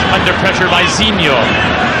 Dasovic under pressure by Zinho.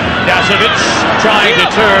 Dasovic trying to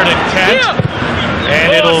turn and can't.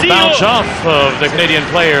 And it'll bounce off of the Canadian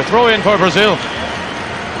player. Throw in for Brazil.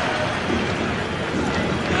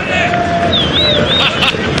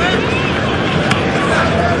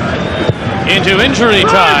 Into injury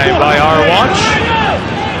time by our watch.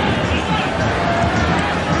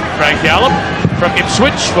 Frank Gallup from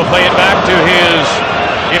Ipswich will play it back to his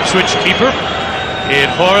Ipswich keeper. In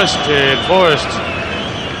Forrest.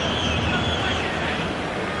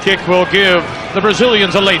 Kick will give the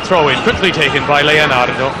Brazilians a late throw-in. Quickly taken by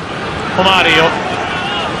Leonardo. Romario.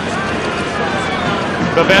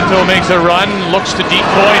 Bebeto makes a run, looks to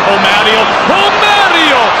decoy. Romario.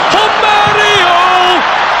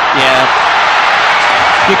 Yeah.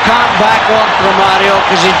 You can't back off Romario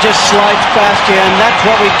because he just slides past you, and that's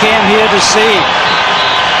what we came here to see.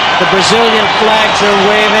 The Brazilian flags are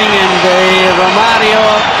waving, and Romario,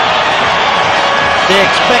 they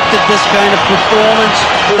expected this kind of performance.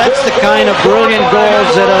 That's the kind of brilliant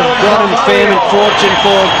goals that have brought him fame and fortune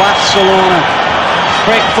for Barcelona.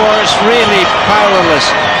 Craig Forrest really powerless.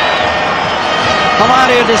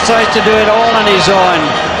 Romario decides to do it all on his own.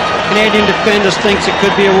 Canadian defenders thinks it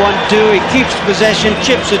could be a 1-2. He keeps possession,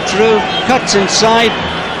 chips it through, cuts inside,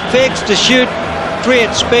 fakes to shoot,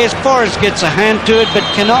 creates space. Forrest gets a hand to it, but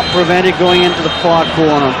cannot prevent it going into the far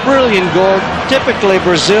corner. Brilliant goal, typically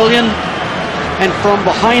Brazilian. And from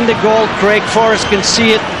behind the goal, Craig Forrest can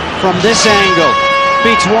see it from this angle.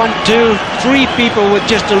 Beats 1-2, three people with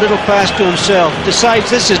just a little pass to himself. Decides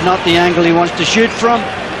this is not the angle he wants to shoot from.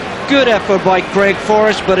 Good effort by Craig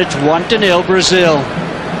Forrest, but it's 1-0 Brazil.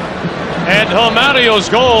 And Romario's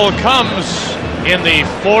goal comes in the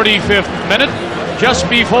 45th minute, just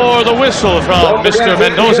before the whistle from Mr.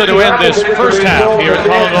 Mendoza to end this first half here at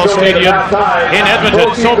Commonwealth Stadium in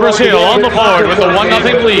Edmonton. So Brazil on the board with a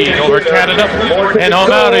 1-0 lead over Canada. And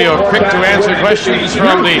Romario quick to answer questions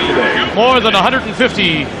from the more than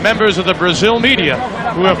 150 members of the Brazil media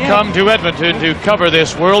who have come to Edmonton to cover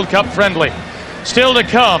this World Cup friendly. Still to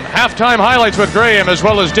come, halftime highlights with Graham as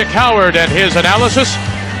well as Dick Howard and his analysis.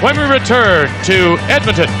 When we return to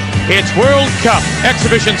Edmonton, it's World Cup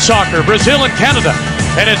Exhibition Soccer, Brazil and Canada,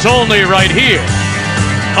 and it's only right here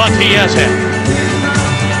on TSN.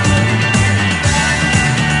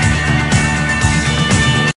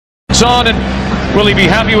 It's on, and will he be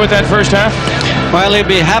happy with that first half? Well, he'll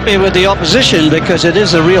be happy with the opposition because it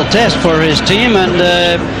is a real test for his team, and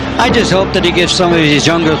I just hope that he gives some of his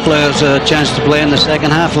younger players a chance to play in the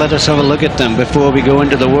second half. Let us have a look at them before we go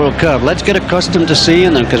into the World Cup. Let's get accustomed to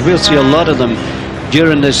seeing them because we'll see a lot of them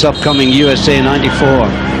during this upcoming USA 94.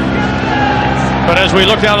 But as we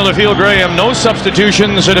look down on the field, Graham, no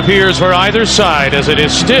substitutions, it appears, for either side, as it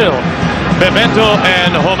is still Bebeto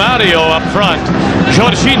and Romario up front.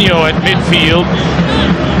 Jorginho at midfield.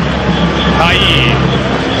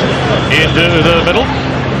 Into the middle.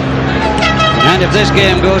 And And if this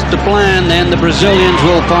game goes to plan, then the Brazilians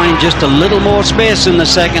will find just a little more space in the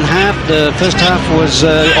second half. The first half was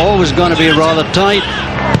always going to be rather tight.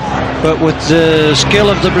 But with the skill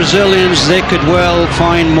of the Brazilians, they could well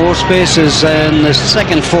find more spaces in the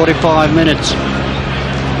second 45 minutes.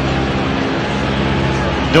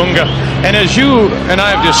 Dunga. And as you and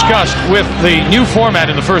I have discussed with the new format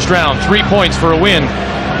in the first round, 3 points for a win,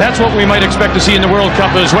 that's what we might expect to see in the World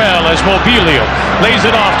Cup as well, as Mobilio lays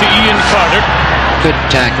it off to Ian Carter. Good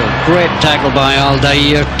tackle. Great tackle by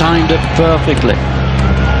Aldair. Timed it perfectly.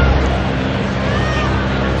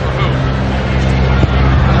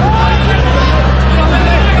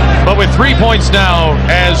 But with 3 points now,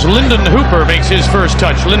 as Lyndon Hooper makes his first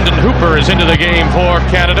touch. Lyndon Hooper is into the game for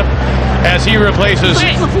Canada as he replaces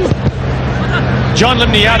John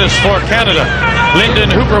Limniadis for Canada.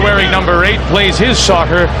 Lyndon Hooper, wearing number 8, plays his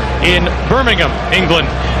soccer in Birmingham, England.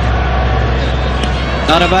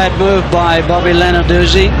 Not a bad move by Bobby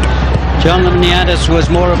Lenarduzzi. John Limniadis was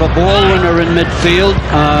more of a ball winner in midfield.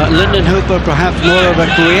 Lyndon Hooper perhaps more of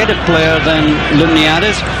a creative player than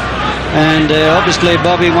Limniadis. And obviously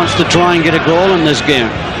Bobby wants to try and get a goal in this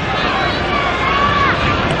game.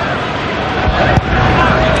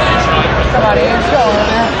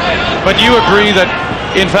 But you agree that,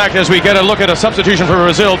 in fact, as we get a look at a substitution for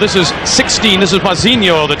Brazil, this is 16. This is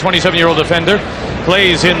Mazinho, the 27-year-old defender,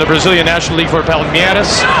 plays in the Brazilian National League for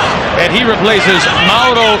Palmeiras, and he replaces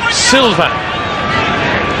Mauro Silva.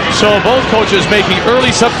 So both coaches making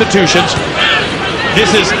early substitutions.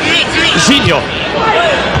 This is Zinho.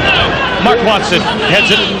 Mark Watson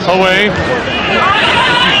heads it away.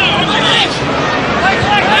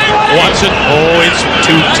 Watson, oh, it's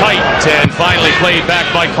too tight, and finally played back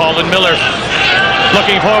by Colin Miller.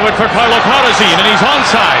 Looking forward for Carlo Corazine, and he's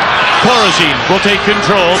onside. Corazine will take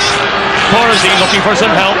control. Corazine looking for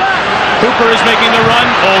some help. Hooper is making the run.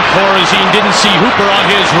 Oh, Corazine didn't see Hooper on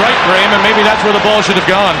his right, Graham, and maybe that's where the ball should have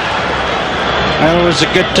gone. Well, it was a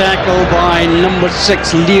good tackle by number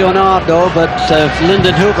 6, Leonardo, but if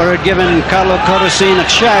Lyndon Hooper had given Carlo Corazine a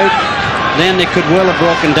shout, then they could well have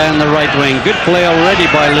broken down the right wing. Good play already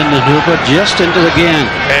by Lyndon Hooper, just into the game.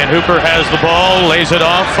 And Hooper has the ball, lays it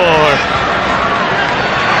off for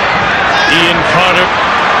Ian Carter.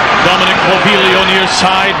 Dominic Mobilio near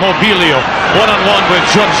side. Mobilio one-on-one with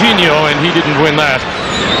Jorginho, and he didn't win that.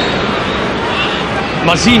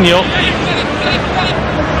 Mazinho.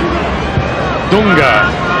 Dunga.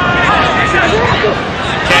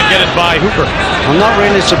 Can't get it by Hooper. I'm not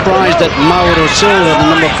really surprised that Mauro Silva, the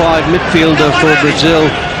number 5 midfielder for Brazil,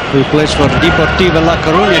 who plays for Deportiva La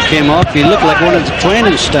Coruña, came off. He looked like one of the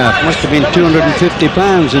training staff. Must have been 250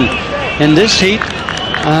 pounds. And in this heat,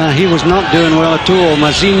 he was not doing well at all.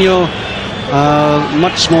 Mazinho,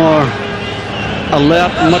 much more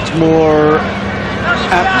alert, much more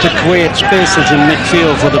apt to create spaces in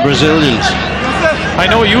midfield for the Brazilians. I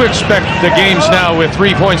know you expect the games now with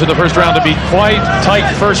 3 points in the first round to be quite tight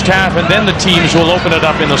first half, and then the teams will open it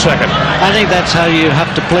up in the second. I think that's how you have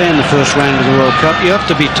to play in the first round of the World Cup. You have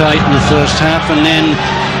to be tight in the first half, and then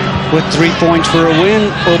with 3 points for a win,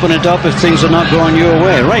 open it up if things are not going your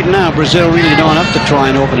way. Right now, Brazil really don't have to try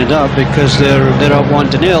and open it up because they're up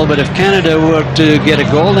 1-0. But if Canada were to get a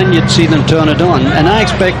goal, then you'd see them turn it on. And I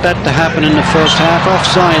expect that to happen in the first half,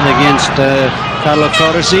 offside against Carlo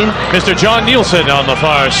Corazine. Mr. John Nielsen on the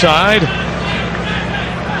far side.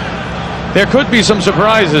 There could be some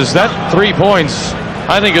surprises. That 3 points,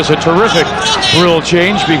 I think, is a terrific rule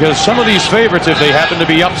change, because some of these favorites, if they happen to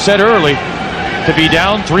be upset early, to be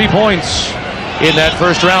down 3 points in that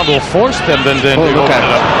first round will force them then to open it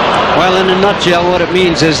up. Well, in a nutshell, what it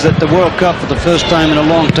means is that the World Cup for the first time in a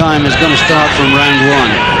long time is going to start from round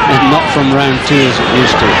 1 and not from round 2 as it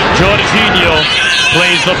used to. Jorginho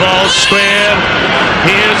plays the ball square.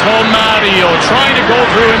 Here's Romario trying to go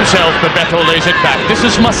through himself, but Beto lays it back. This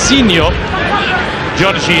is Mazinho.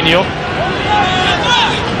 Jorginho.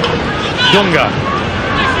 Dunga.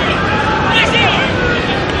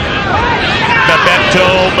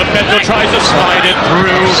 Beto tries to slide it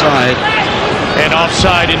through. Offside. And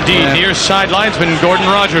offside indeed. Yeah. Near side linesman Gordon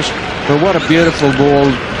Rogers. But what a beautiful ball.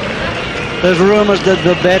 There's rumors that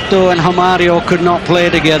Beto and Romario could not play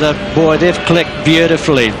together. Boy, they've clicked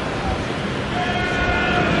beautifully.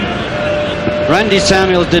 Randy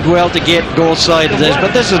Samuels did well to get goal side of this,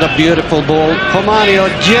 but this is a beautiful ball. Romario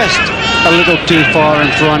just a little too far in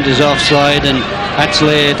front is offside, and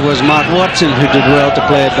actually it was Mark Watson who did well to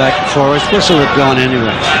play it back for us. Whistle had gone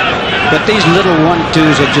anyway. But these little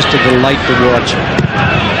 1-2s are just a delight to watch.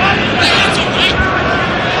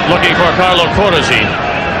 Looking for Carlo Corazine.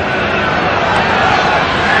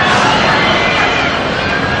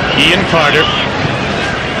 Ian Carter.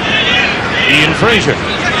 Ian Fraser.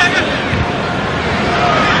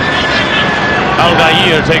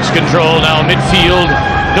 Aldair takes control now midfield.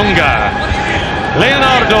 Dunga.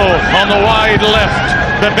 Leonardo on the wide left.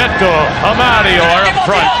 Bebeto, Amario are up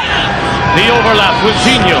front. The overlap with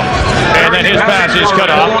Zinho. And then his pass is cut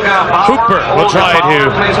off. Cooper will try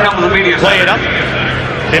to play it up.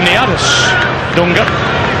 Iniatis. Dunga.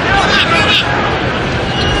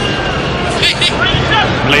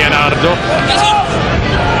 Leonardo.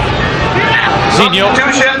 Zinho.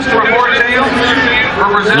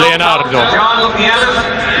 Leonardo.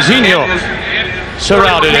 Zinho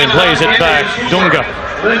surrounded and plays it back. Dunga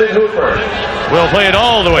will play it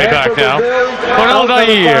all the way back now. For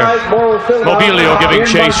Aldair. Mobilio giving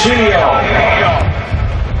chase.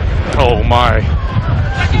 Oh my.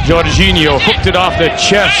 Jorginho hooked it off the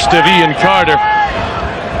chest of Ian Carter.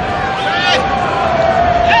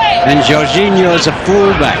 And Jorginho is a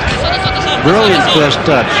fullback. Brilliant first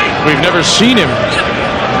touch. We've never seen him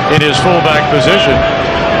in his fullback position.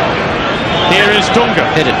 Here is Dunga.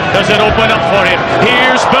 Hit it. Does it open up for him?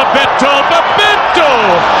 Here's Bebeto. Bebeto!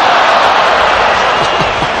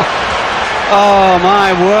 Oh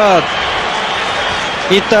my word.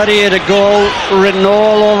 He thought he had a goal written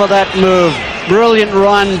all over that move. Brilliant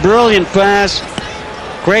run, brilliant pass.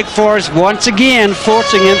 Craig Forrest once again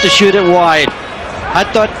forcing him to shoot it wide. I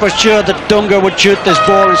thought for sure that Dunga would shoot this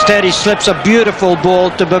ball. Instead, he slips a beautiful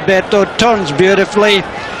ball to Bebeto, turns beautifully,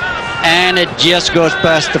 and it just goes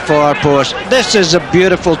past the far post. This is a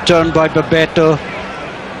beautiful turn by Bebeto.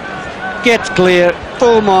 Gets clear,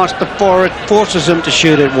 full marks to Forrest, forces him to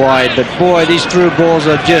shoot it wide. But boy, these through balls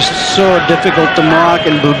are just so difficult to mark,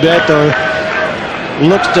 and Bebeto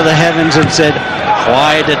looks to the heavens and said,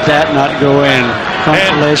 why did that not go in?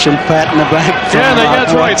 Consolation pat in the back. Yeah,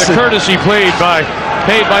 that's right. The courtesy paid by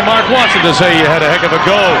Mark Watson to say you had a heck of a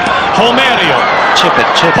go. Homerio. Chip it.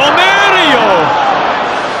 Homerio!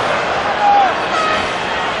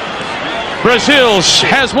 Brazil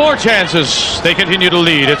has more chances. They continue to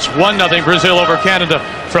lead. It's 1-0 Brazil over Canada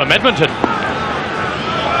from Edmonton.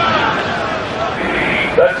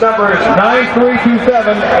 That's numbers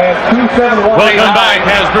 9327 and 271. Welcome back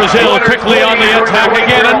as Brazil quickly on the attack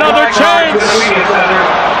again. Another chance.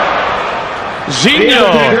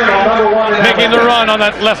 Zinho making the run on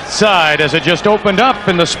that left side as it just opened up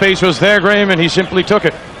and the space was there, Graham, and he simply took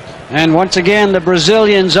it. And once again, the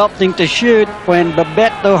Brazilians opting to shoot when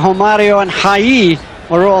Bebeto, Romario, and Hai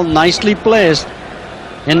were all nicely placed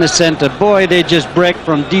in the center. Boy, they just break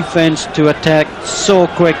from defense to attack so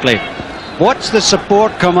quickly. Watch the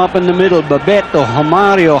support come up in the middle. Bebeto,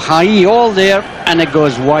 Romario, Hai, all there, and it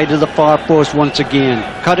goes wide to the far post once again.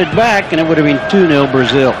 Cut it back, and it would have been 2-0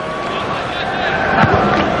 Brazil.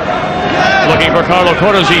 Looking for Carlo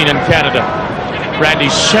Corazin in Canada. Randy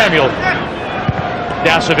Samuel.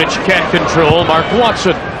 Dasovic can't control. Mark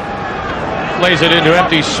Watson plays it into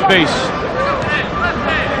empty space.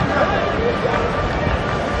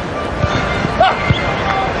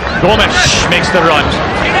 Gomes makes the run.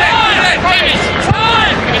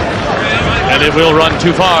 And it will run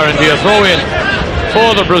too far and be a throw-in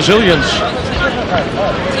for the Brazilians.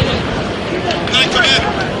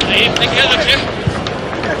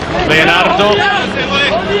 Leonardo.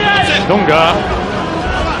 Dunga.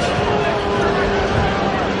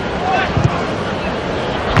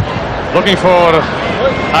 Looking for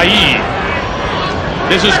Ai.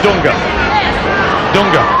 This is Dunga.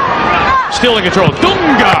 Dunga. Still in control.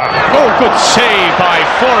 Dunga! Oh, good save by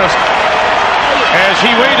Forrest. As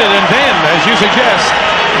he waited and then, as you suggest,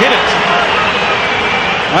 hit it.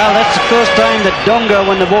 Well, that's the first time that Dunga,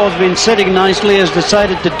 when the ball's been sitting nicely, has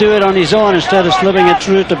decided to do it on his own instead of slipping it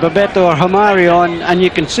through to Bebeto or Romario. And you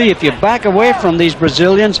can see if you back away from these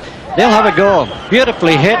Brazilians, they'll have a goal.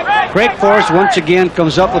 Beautifully hit. Craig Forrest once again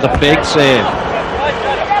comes up with a big save.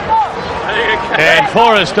 And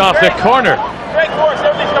Forrest off the corner.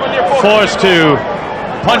 Forced to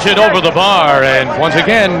punch it over the bar and once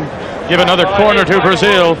again give another corner to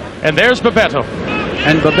Brazil. And there's Bebeto.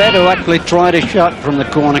 And Bebeto actually tried a shot from the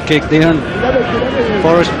corner kick there, and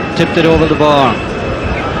Forrest tipped it over the bar.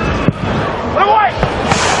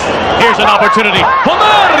 Here's an opportunity.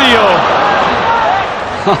 Romario!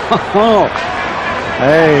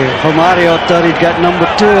 Hey, Romario thought he'd got number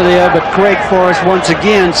 2 there, but Craig Forrest once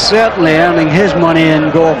again certainly earning his money in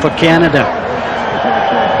goal for Canada.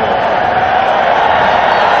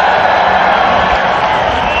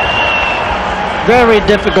 Very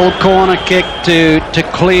difficult corner kick to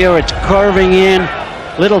clear. It's curving in.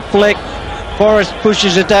 Little flick. Forrest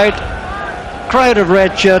pushes it out. Crowd of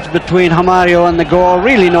red shirts between Romario and the goal.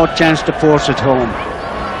 Really no chance to force it home.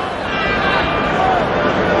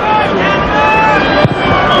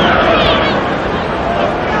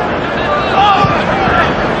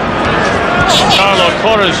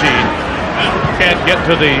 Corazine can't get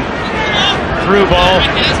to the through ball.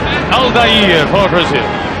 Aldair for Brazil.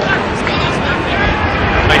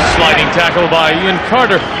 Nice sliding tackle by Ian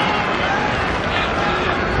Carter.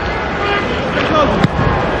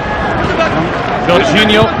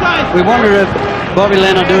 Jorginho. We wonder if Bobby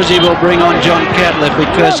Lenarduzzi will bring on John Catlett,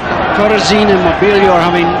 because Corazine and Mobilio are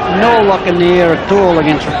having no luck in the air at all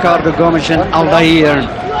against Ricardo Gomes and Aldair.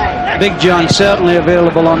 Big John certainly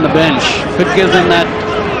available on the bench. Could give them that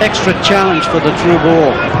extra challenge for the through ball.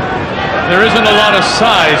 There isn't a lot of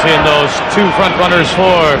size in those two front runners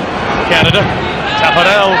for Canada.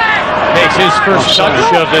 Taparel makes his first touch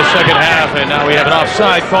of the second half, and now we have an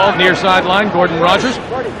offside called near sideline. Gordon Rogers.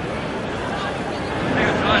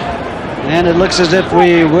 And it looks as if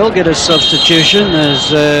we will get a substitution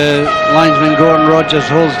as linesman Gordon Rogers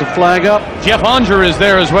holds the flag up. Jeff Onger is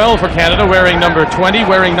there as well for Canada, wearing number 20.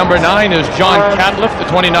 Wearing number 9 is John Catlett, the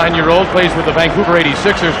 29-year-old, plays with the Vancouver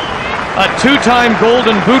 86ers. A two-time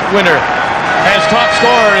Golden Boot winner, as top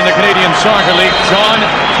scorer in the Canadian Soccer League, John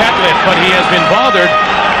Catlett, but he has been bothered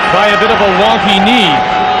by a bit of a wonky knee.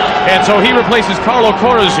 And so he replaces Carlo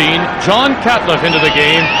Corazine. John Catlett into the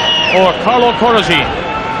game, or Carlo Corazine.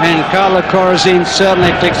 And Carlo Corazine certainly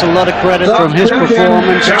takes a lot of credit from his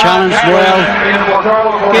performance, challenged well.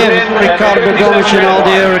 Gave Ricardo Gomes and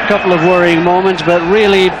Aldair a couple of worrying moments, but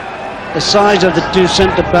really the size of the two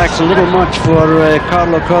centre-backs a little much for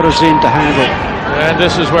Carlo Corazine to handle. And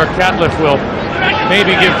this is where Catlett will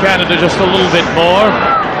maybe give Canada just a little bit more.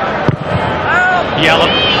 Yallop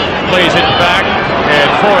plays it back, and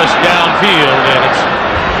Forrest downfield, and it's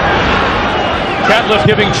Catlett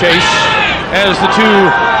giving chase as the two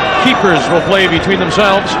keepers will play between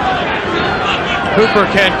themselves. Cooper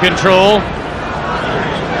can't control.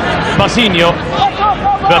 Basinho.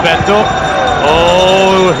 Bebeto.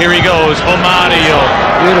 Oh, here he goes. Omario.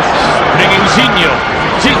 Beautiful. Bringing Zinho.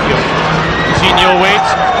 Zinho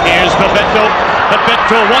waits. Here's Bebeto.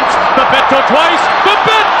 Bebeto once. Bebeto twice.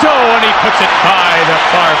 Bebeto! And he puts it by the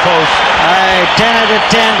far post. 10 out of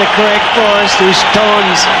 10 to Craig Forrest, who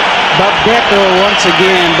stuns Bebeto once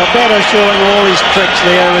again. Bebeto showing all his tricks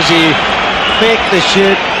there as he faked the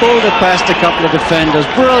shoot, pulled it past a couple of defenders.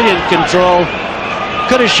 Brilliant control.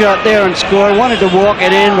 Could have shot there and scored. Wanted to walk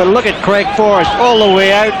it in, but look at Craig Forrest all the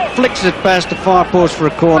way out. Flicks it past the far post for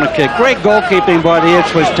a corner kick. Great goalkeeping by the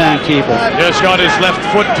Ipswich Town keeper. Just got his left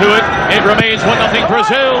foot to it. It remains 1-0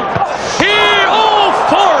 Brazil.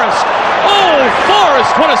 Forrest! Oh,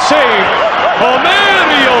 Forrest, what a save!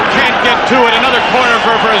 Omario can't get to it. Another corner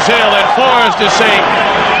for Brazil, and Forrest is saying,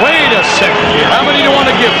 wait a second, how many do you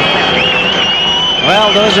want to give me?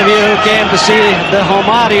 Well, those of you who came to see the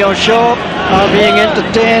Omario show are being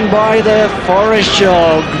entertained by the Forrest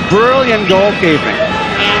show. Brilliant goalkeeping.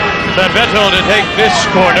 Bebeto to take this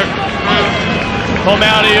corner.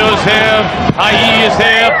 Omario's there. Ai is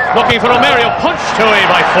there. Looking for Omario. Punched away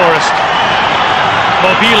by Forrest.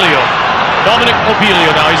 Mobilio. Dominic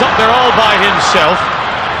Mobilio now. He's up there all by himself.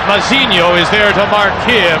 Mazinho is there to mark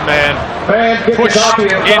him and pushed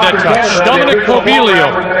into touch. Dominic Mobilio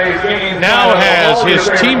now has his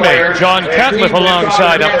teammate John Catlett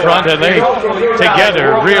alongside up front, and they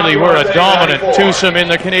together really were a dominant twosome in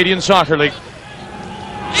the Canadian Soccer League.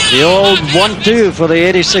 The old 1-2 for the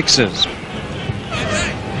 86ers.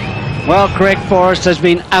 Well, Craig Forrest has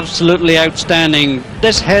been absolutely outstanding.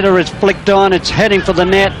 This header is flicked on, it's heading for the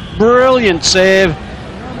net. Brilliant save.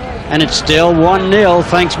 And it's still 1-0,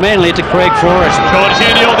 thanks mainly to Craig Forrest.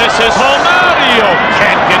 Jorginho, this is Omario.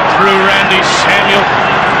 Can't get through Randy Samuel.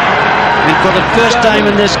 And for the first time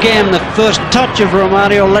in this game, the first touch of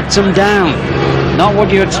Romario lets him down. Not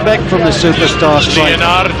what you expect from the superstar striker.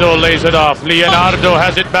 Leonardo lays it off. Leonardo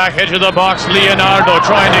has it back, edge of the box. Leonardo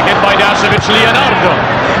trying to get by Dasovic. Leonardo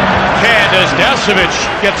can't as Dasovic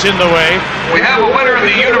gets in the way. We have a winner in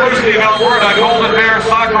the University of Alberta Golden Bear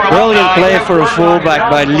Soccer. Brilliant play for a fullback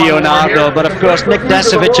by Leonardo, but of course Nick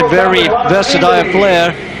Dasovic, a very versatile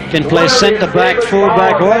player, can play centre-back,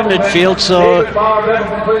 full-back, or midfield, so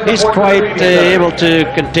he's quite able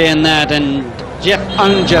to contain that. And Jeff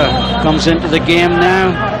Unger comes into the game now.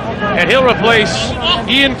 And he'll replace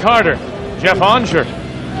Ian Carter. Jeff Unger,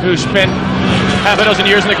 who spent half a dozen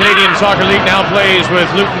years in the Canadian Soccer League, now plays with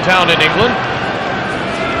Luton Town in England.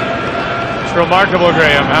 It's remarkable,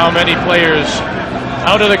 Graham, how many players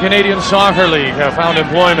out of the Canadian Soccer League have found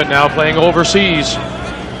employment now playing overseas.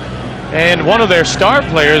 And one of their star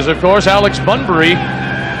players, of course, Alex Bunbury,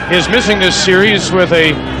 is missing this series with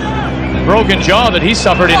a broken jaw that he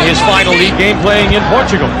suffered in his final league game playing in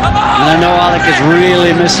Portugal. And I know Alex is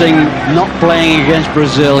really missing not playing against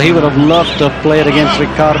Brazil. He would have loved to have played against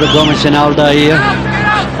Ricardo Gomes and Aldair,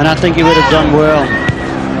 and I think he would have done well.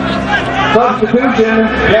 substitution,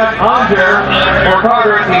 Jeff Onger for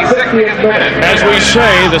Carter in the 60th minute. As we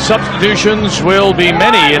say, the substitutions will be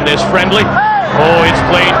many in this friendly. Oh, it's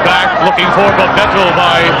played back, looking for Babetto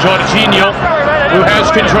by Jorginho, who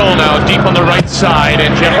has control now, deep on the right side,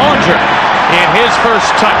 and Jeff Onger, in his first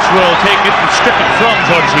touch, will take it and strip it from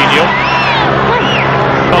Jorginho.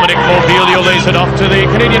 Dominic Mobilio lays it off to the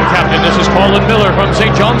Canadian captain. This is Colin Miller from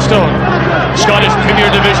St. Johnstone. Scottish Premier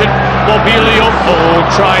Division. Mobilio,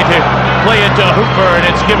 trying to play it to Hooper, and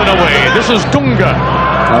it's given away. This is Dunga.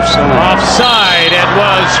 Offside. It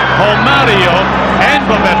was Romario and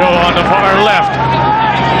Babetto on the far left.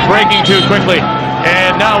 Breaking too quickly.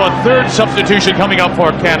 And now a third substitution coming up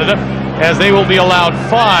for Canada, as they will be allowed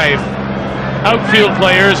 5 outfield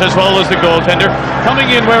players as well as the goaltender. Coming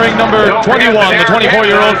in wearing number 21, the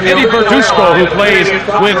 24-year-old Eddie Verduzco, who plays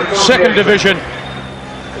with 2nd Division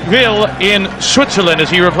Ville in Switzerland,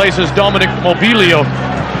 as he replaces Dominic Mobilio.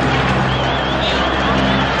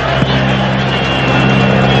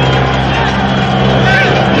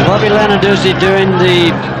 Bobby Lenarduzzi doing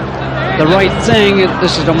the right thing.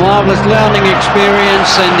 This is a marvelous learning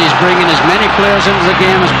experience, and he's bringing as many players into the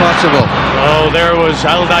game as possible. Oh, there was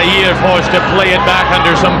Aldair forced to play it back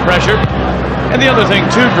under some pressure. And the other thing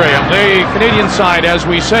too, Graham, the Canadian side, as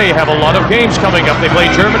we say, have a lot of games coming up. They play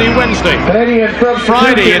Germany Wednesday,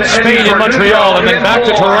 Friday it's Spain in Montreal, and then back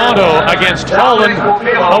to Toronto against Holland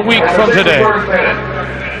a week from today.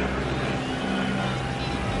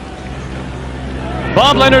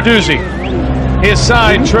 Bob Lenarduzzi, his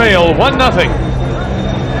side trail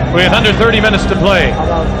 1-0 with under 30 minutes to play.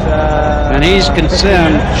 And he's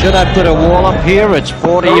concerned, should I put a wall up here? It's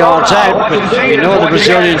 40 yards out, but you know the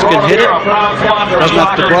Brazilians can hit it. Doesn't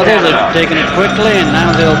have to bother, they've taken it quickly, and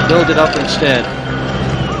now they'll build it up instead.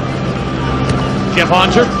 Jeff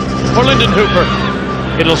Onger for Lyndon Hooper.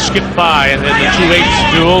 It'll skip by, and then the 2-8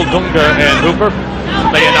 duel, Dunga and Hooper.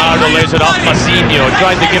 Leonardo lays it off. Massinho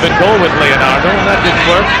tried to give it goal with Leonardo, and that didn't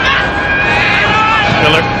work.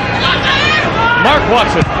 Miller. Mark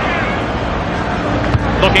Watson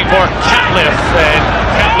looking for Catliffe, and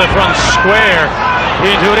Catliffe runs square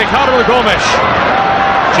into Ricardo Gomes.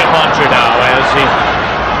 Jeff Onger now, as he,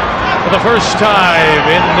 for the first time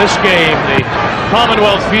in this game, the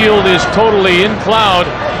Commonwealth field is totally in cloud,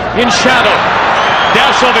 in shadow.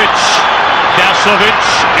 Dasovic,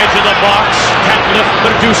 edge of the box. Catliffe,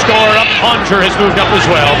 Verduzco up. Onger has moved up as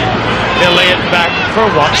well. They'll lay it back for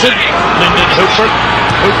Watson. Lyndon Hooper.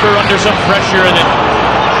 Hooper under some pressure, and then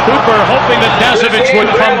Hooper hoping that Dasovic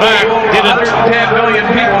would come back. Didn't. 10 million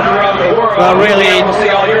people around the world. Well, really,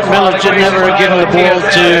 Miller should never have given the ball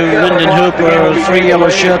to Lyndon Hooper. 3 yellow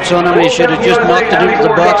shirts on him. He should have just knocked it into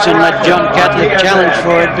the box and let John Catliffe challenge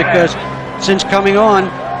for it, because since coming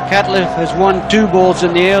on, Catliffe has won 2 balls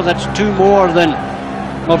in the air. That's 2 more than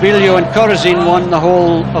Mobilio and Corazin won the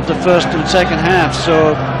whole of the first and second half.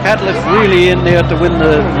 So Catliffe really in there to win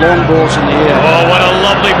the long balls in the air. Oh, what a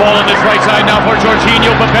lovely ball on this right side now for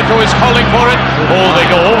Jorginho. Babetto is calling for it. Oh, they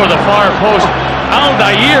go over the far post.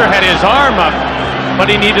 Aldair had his arm up,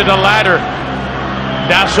 but he needed a ladder.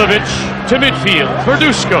 Dasovic to midfield.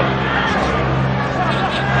 Verduzco.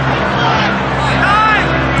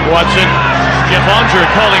 Watson. Jeff Onger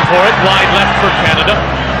calling for it. Wide left for Canada.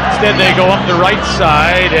 Instead they go up the right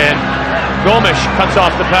side, and Gomes cuts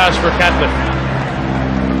off the pass for Catliffe.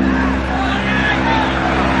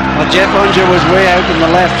 Well, Jeff Onger was way out in the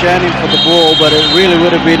left chanting for the ball, but it really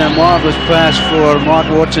would have been a marvelous pass for Mark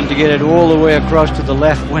Watson to get it all the way across to the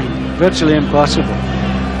left wing. Virtually impossible.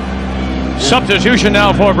 Substitution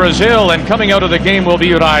now for Brazil, and coming out of the game will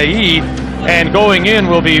be Rai, and going in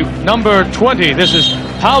will be number 20. This is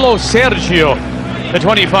Paulo Sergio, the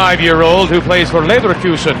 25-year-old who plays for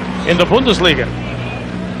Leverkusen in the Bundesliga.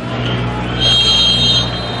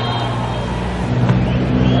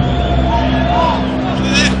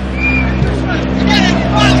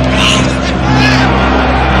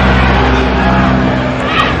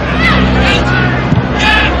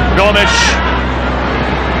 Gomes.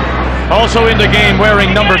 Also in the game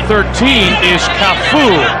wearing number 13 is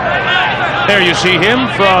Cafu. There you see him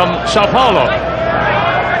from Sao Paulo.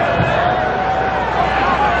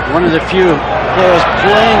 One of the few players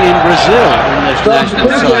playing in Brazil in this national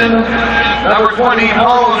side. Number 20,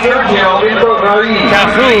 Paulo Sergio into Rai.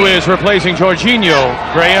 Cafu is replacing Jorginho,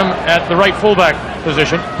 Graham, at the right fullback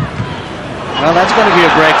position. Well, that's going to be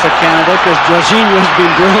a break for Canada, because Jorginho has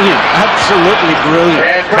been brilliant, absolutely brilliant.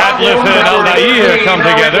 Catliffe and Aldair come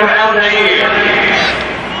together.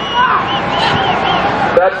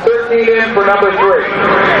 That's 13 in for number 3.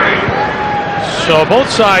 So both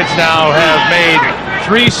sides now have made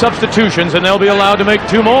 3 substitutions, and they'll be allowed to make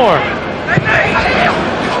 2 more.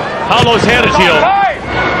 Paulo Sergio.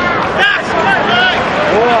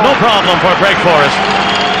 No problem for Craig Forrest.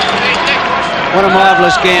 What a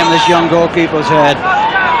marvellous game this young goalkeeper's had.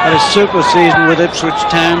 Had a super season with Ipswich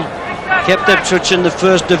Town. Kept Ipswich in the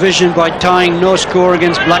first division by tying no score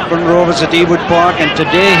against Blackburn Rovers at Ewood Park, and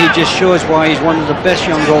today he just shows why he's one of the best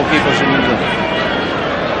young goalkeepers in England.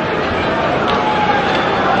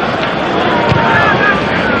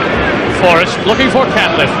 Forrest looking for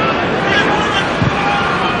Catlett.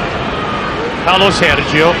 Paulo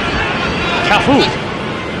Sergio. Cafu.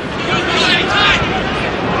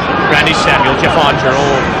 Randy Samuel, Jeff Onger.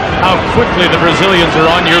 Oh, how quickly the Brazilians are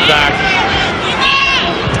on your back.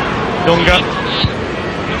 Dunga.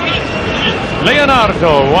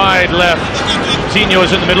 Leonardo, wide left. Zinho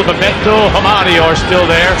is in the middle, but Beto, Romario are still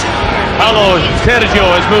there. Paulo Sergio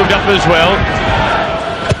has moved up as well.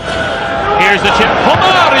 Here's the chip.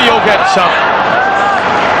 Romario gets up.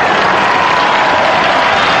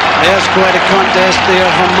 There's quite a contest there.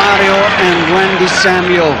 Romario and Randy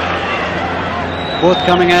Samuel. Both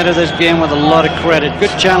coming out of this game with a lot of credit.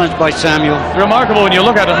 Good challenge by Samuel. Remarkable when you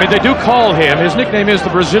look at him. I mean, they do call him. His nickname is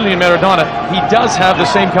the Brazilian Maradona. He does have the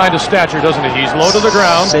same kind of stature, doesn't he? He's low to the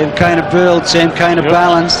ground. Same kind of build, same kind of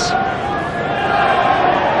balance.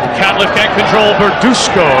 Catlett can't control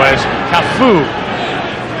Verduzco as Cafu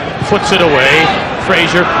puts it away.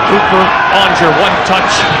 Fraser, Hooper, Onger, one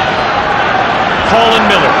touch. Colin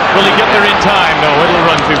Miller. Will he get there in time? No, it'll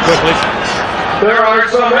run too quickly. There are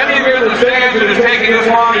so many of you in the stands that are taking this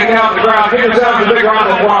long to count the ground. Give yourselves a big round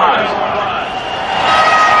of applause.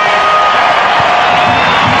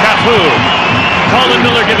 Cafu. Colin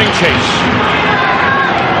Miller giving chase.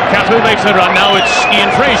 Cafu makes the run. Now it's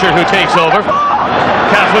Ian Fraser who takes over.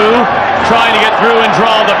 Cafu trying to get through and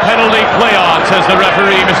draw the penalty play on, says the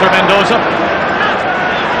referee, Mr. Mendoza.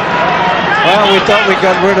 Well, we thought we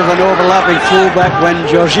got rid of an overlapping fullback when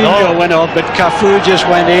Jorginho went up, but Cafu just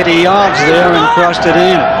went 80 yards there and crossed it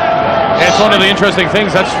in. It's one of the interesting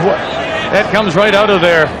things. That comes right out of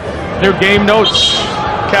their game notes.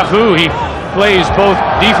 Cafu, he plays both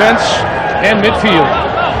defense and midfield.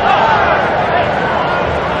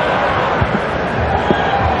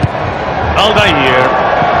 Aldair.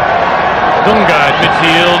 Dunga at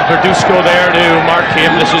midfield. Verduzco there to mark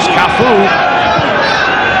him. This is Cafu.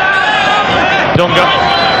 Dunga.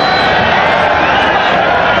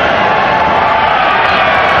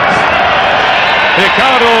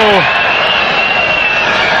 Ricardo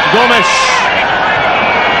Gomes.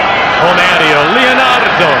 Romario.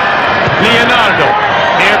 Leonardo.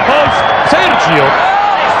 Near post. Sergio.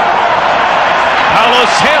 Paulo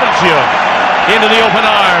Sergio into the open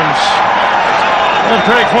arms. And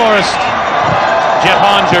Craig Forrest. Jeff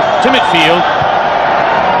Onger to midfield.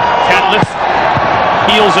 Catlett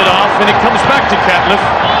heels it off, and it comes back to Catlett.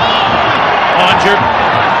 Onger.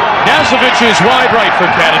 Nazovic is wide right for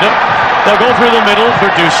Canada. They'll go through the middle.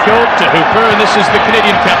 Verduzco to Hooper, and this is the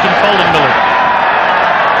Canadian captain, Colin Miller.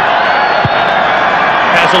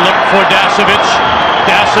 Has a look for Dasovic.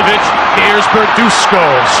 Here's Verduzco,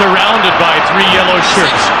 surrounded by three yellow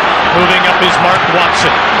shirts. Moving up is Mark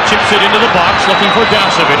Watson. Chips it into the box, looking for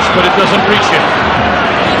Dasovic, but it doesn't reach him.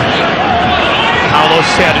 Paulo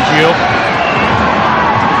Sergio.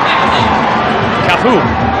 Cafu.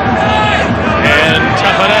 And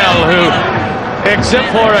Tafarel, who, except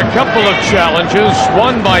for a couple of challenges,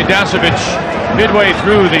 won by Dasovic midway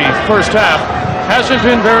through the first half, hasn't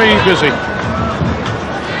been very busy.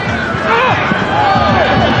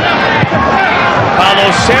 Paulo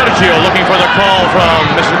Sergio looking for the call from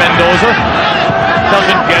Mr. Mendoza.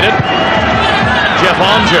 Doesn't get it. Jeff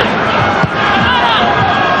Onger.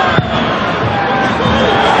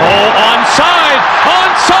 Oh, onside!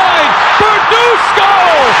 Verduzco!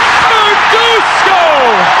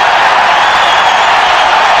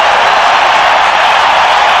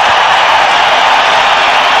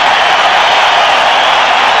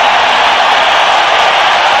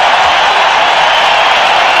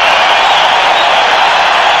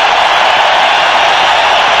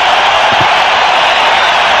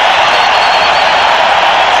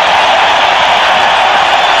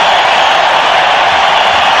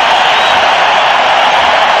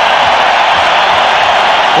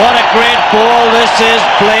 What a great ball this is,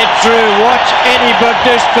 played through. Watch Eddie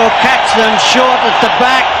Verduzco catch them short at the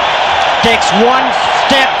back. Takes one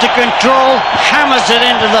step to control, hammers it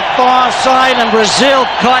into the far side, and Brazil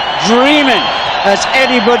caught dreaming as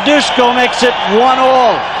Eddie Verduzco makes it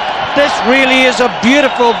 1-1. This really is a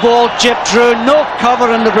beautiful ball chip through, no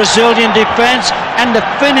cover in the Brazilian defense, and the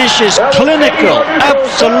finish is clinical,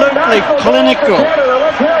 absolutely clinical.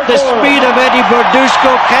 The speed of Eddie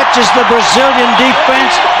Verduzco catches the Brazilian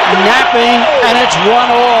defense napping, and it's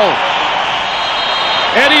 1-all.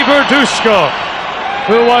 Eddie Verduzco,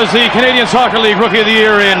 who was the Canadian Soccer League Rookie of the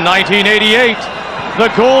Year in 1988, the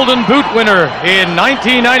Golden Boot winner in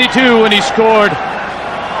 1992 when he scored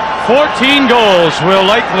 14 goals, will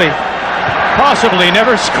likely, possibly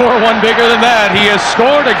never score one bigger than that. He has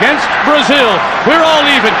scored against Brazil. We're all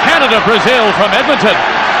even. Canada, Brazil from Edmonton.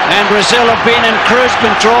 And Brazil have been in cruise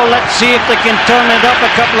control. Let's see if they can turn it up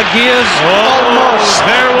a couple of gears. Almost.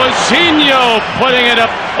 There was Zinho putting it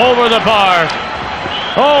up over the bar.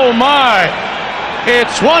 Oh my.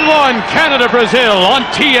 It's 1-1 Canada-Brazil on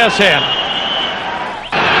TSN.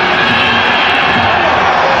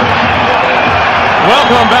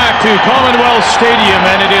 Welcome back to Commonwealth Stadium,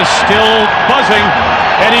 and it is still buzzing.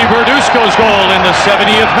 Eddie Verduzco's goal in the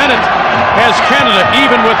 70th minute has Canada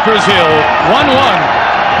even with Brazil, 1-1.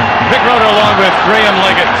 Vic Roder along with Graham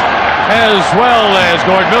Leggett, as well as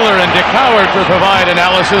Gord Miller and Dick Howard to provide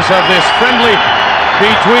analysis of this friendly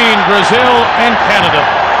between Brazil and Canada.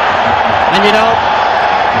 And you know,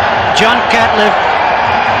 John Catlett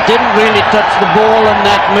didn't really touch the ball in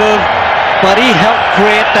that move, but he helped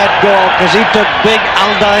create that goal because he took big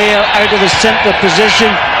Aldair out of the center position.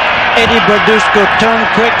 Eddie Verduzco turned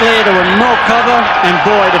quickly, there were no cover, and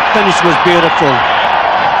boy, the finish was beautiful.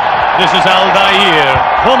 This is Aldair,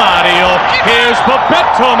 Romario, here's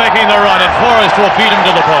Bebeto making the run, and Forrest will feed him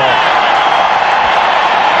to the ball.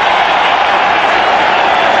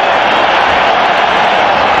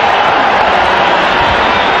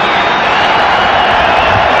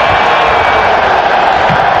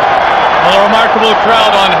 A remarkable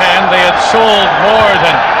crowd on hand. They had sold more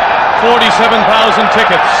than 47,000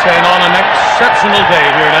 tickets, and on an exceptional day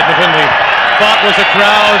here in Edmonton, we thought was a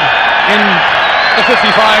crowd in the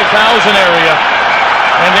 55,000 area,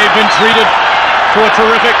 and they've been treated to a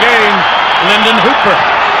terrific game. Lyndon Hooper.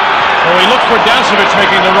 Well, we looked for Dasovic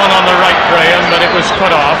making the run on the right, Graham, but it was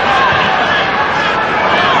cut off.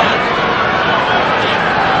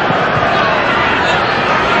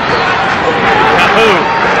 Capu.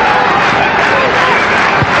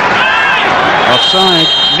 Offside.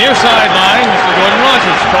 Near sideline, Mr. Gordon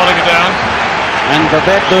Rogers calling it down. And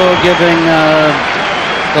Bebeto giving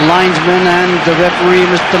the linesman and the referee,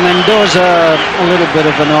 Mr. Mendoza, a little bit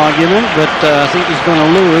of an argument, but I think he's going to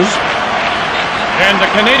lose. And the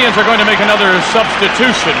Canadians are going to make another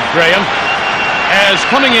substitution, Graham, as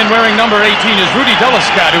coming in wearing number 18 is Rudy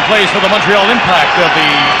Deliscat, who plays for the Montreal Impact of the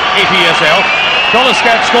APSL.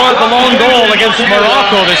 Deliscat scored the lone goal against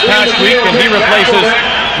Morocco this past week, and he replaces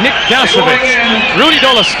Nick Dasovic. Rudy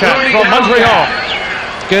Deliscat from Montreal.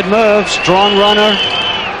 Good move, strong runner.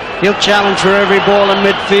 He'll challenge for every ball in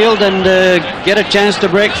midfield and get a chance to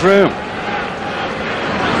break through.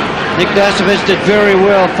 Nick Dasovic did very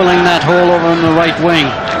well filling that hole over on the right wing.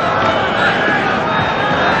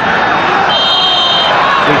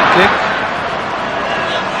 Big kick.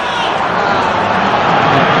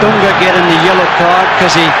 Dunga getting the yellow card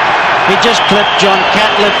because he just clipped John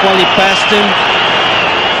Catlett while he passed him.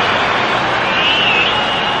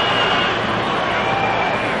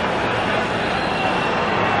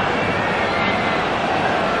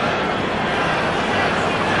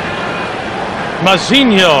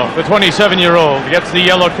 Mazinho, the 27-year-old, gets the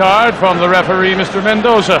yellow card from the referee, Mr.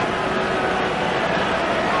 Mendoza.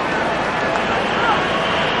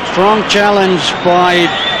 Strong challenge by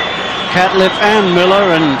Catlett and Miller,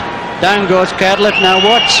 and down goes Catlett. Now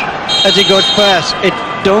watch as he goes past. It's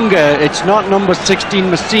Dunga. It's not number 16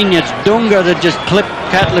 Mazinho. It's Dunga that just clipped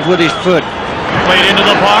Catlett with his foot. Played into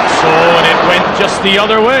the box, and it went just the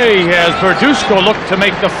other way as Verduzco looked to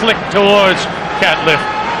make the flick towards Catlett.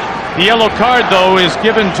 The yellow card, though, is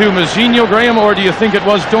given to Mazinho, Graham, or do you think it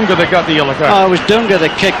was Dunga that got the yellow card? It was Dunga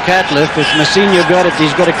that kicked Catlett. If Mazinho got it,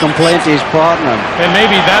 he's got to complain to his partner. And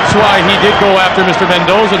maybe that's why he did go after Mr.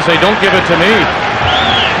 Mendoza and say, don't give it to me.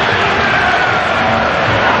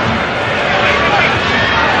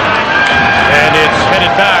 And it's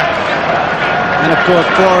headed back. And of course,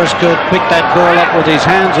 Forrest could pick that ball up with his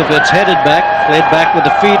hands if it's headed back. Played back with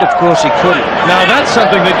the feet, of course he couldn't. Now that's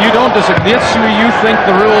something that you don't disagree. You think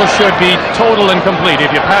the rule should be total and complete. If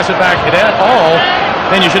you pass it back at all,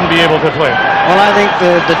 then you shouldn't be able to play. Well, I think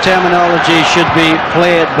the terminology should be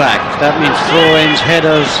play it back. That means throw-ins,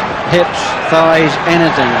 headers, hips, thighs,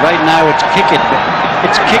 anything. Right now it's kick it.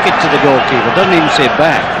 It's kick it to the goalkeeper. It doesn't even say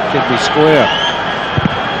back. It should be square.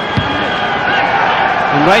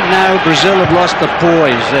 And And right now, Brazil have lost the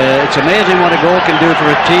poise. It's amazing what a goal can do for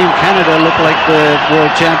a team. Canada look like the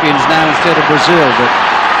world champions now instead of Brazil. But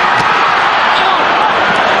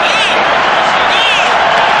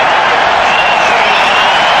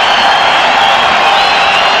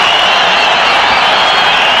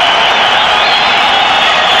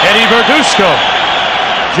Eddie Verduzco,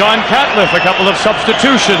 John Catliff, a couple of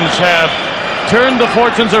substitutions have turned the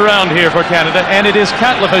fortunes around here for Canada, and it is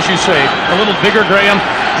Catliff, as you say, a little bigger Graham,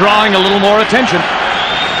 drawing a little more attention.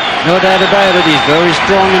 no doubt about it, he's very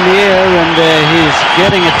strong in the air, and he's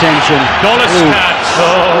getting attention. Goliscat,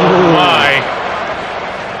 oh my.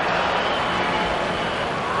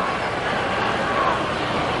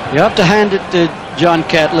 You have to hand it to John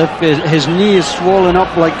Catliff. His knee is swollen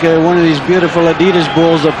up like one of these beautiful Adidas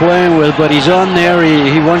balls they're playing with, but he's on there.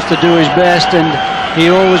 He wants to do his best, and he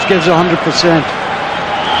always gives 100%.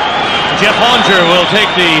 Jeff Onger will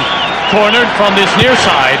take the corner from this near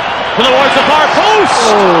side towards the far post.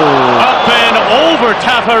 Oh. Up and over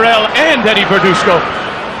Taffarel and Eddie Verduzco.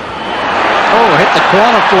 Oh, hit the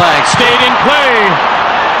corner flag. Stayed in play.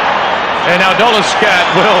 And now Goliscat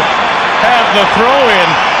will have the throw in.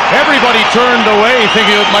 Everybody turned away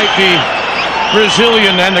thinking it might be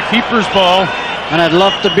Brazilian and the keeper's ball. And I'd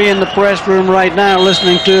love to be in the press room right now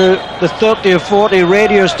listening to the 30 or 40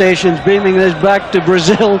 radio stations beaming this back to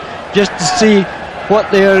Brazil just to see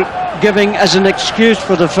what they're giving as an excuse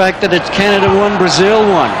for the fact that it's Canada 1, Brazil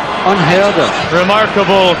 1. Unheard of.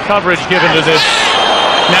 Remarkable coverage given to this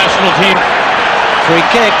national team. Free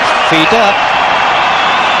kick, feet up.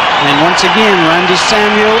 And once again, Randy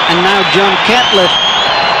Samuel and now John Catliff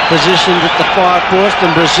positioned at the far post,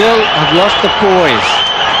 and Brazil have lost the poise.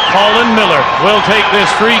 Colin Miller will take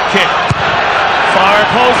this free kick. Far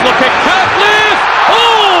post, look at Catliff!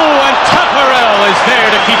 Oh, and Taffarel is there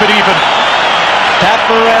to keep it even.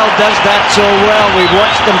 Taffarel does that so well. We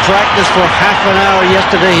watched them practice for half an hour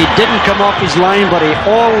yesterday. He didn't come off his line, but he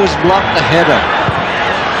always blocked the header.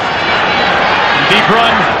 Deep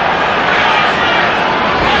run.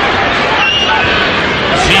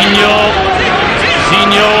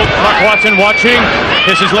 Zinho, Mark Watson watching.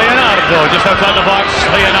 This is Leonardo, just outside the box.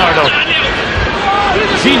 Leonardo.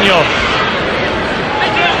 Zinho.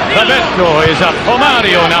 Roberto is up.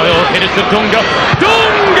 Romario, now he'll hit it to Dunga.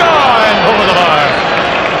 Dunga! And over the bar.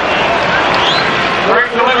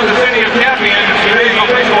 Great to live in the city of champions. Today's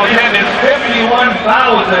official attendance,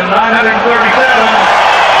 51,937.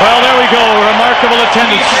 Well, there we go. Remarkable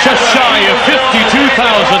attendance, just shy of 52,000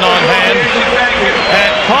 on hand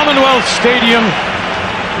at Commonwealth Stadium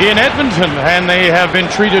in Edmonton, and they have been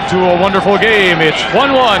treated to a wonderful game. It's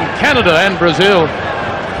 1-1, Canada and Brazil.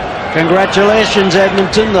 Congratulations,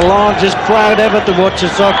 Edmonton, the largest crowd ever to watch a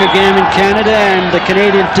soccer game in Canada, and the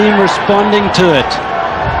Canadian team responding to it.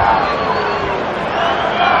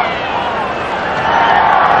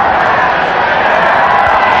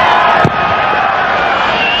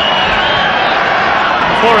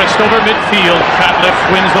 Forrest over midfield. Catliff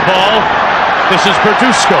wins the ball. This is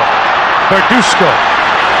Verduzco. Verduzco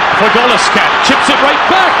for Goliscat. Chips it right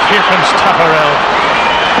back. Here comes Taffarel.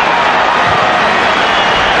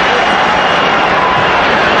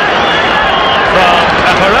 From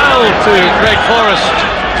Taffarel to Greg Forrest.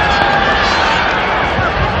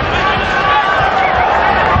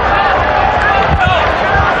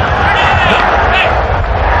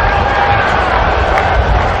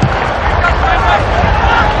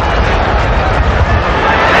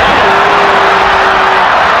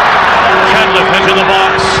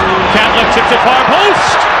 Chips it far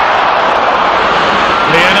post.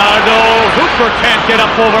 Leonardo Hooper can't get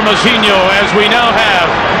up over Mazinho as we now have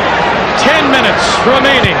 10 minutes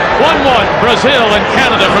remaining. 1-1 Brazil and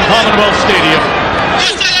Canada from Commonwealth Stadium.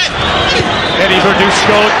 Eddie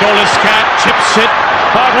Verduzco, Goliscat chips it.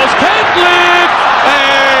 Far post, Catliff!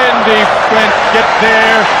 And he went get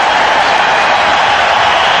there.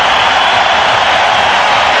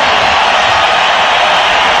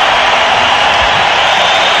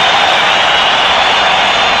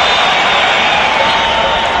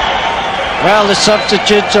 Well, the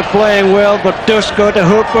substitutes are playing well, but Dusko to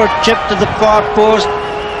Hooper, chip to the far post.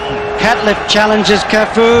 Catliff challenges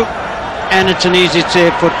Cafu, and it's an easy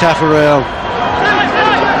save for Taffarel.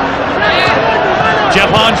 Jeff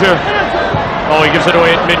Onger. Oh, he gives it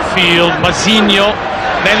away at midfield. Mazinho,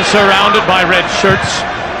 then surrounded by red shirts.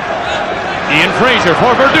 Ian Fraser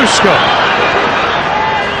for Verduzco.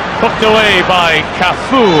 Hooked away by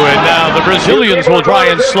Cafu, and now the Brazilians will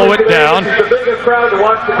try and slow it down.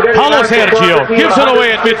 Paulo Sergio gives it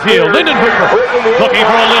away at midfield. Lyndon Hooper looking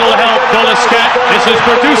for a little help. Goliscat. This is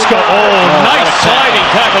Verduzco. Oh, nice sliding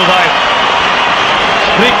tackle by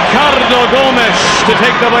Ricardo Gomes to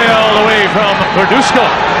take the ball away from Verduzco.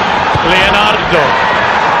 Leonardo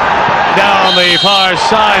down the far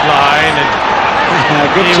sideline, and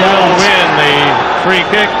good he challenge. will win the free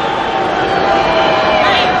kick.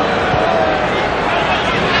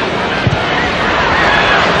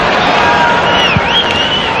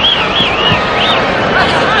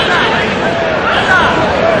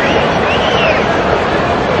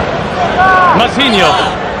 Mazinho,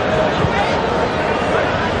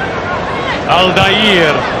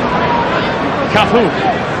 Aldair, Cafu.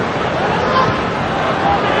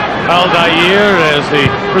 Aldair as the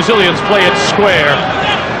Brazilians play it square.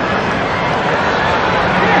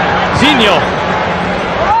 Zinho,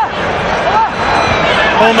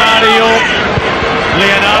 Omario,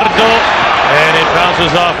 Leonardo, and it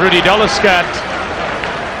bounces off Rudy Dolascat.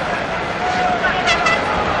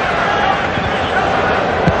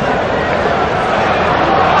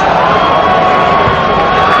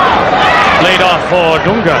 Laid off for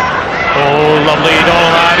Dunga. Oh, lovely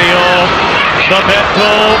Omario.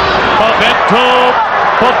 Bebeto,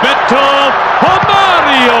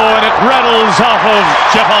 Omario, and it rattles off of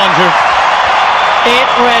Jeff Onger. 8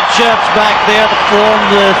 red shirts back there to form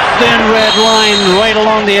the thin red line right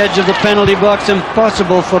along the edge of the penalty box.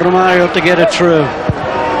 Impossible for Romario to get it through.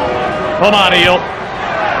 Omario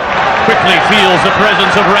quickly feels the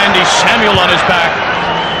presence of Randy Samuel on his back.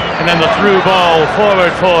 And then the through ball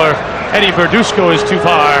forward for Eddie Verduzco is too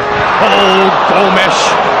far. Oh, Gomes.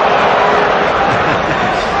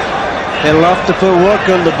 They love to put work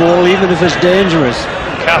on the ball, even if it's dangerous.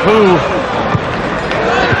 Cafu.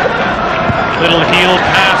 Little heel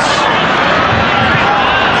pass.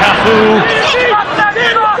 Cafu.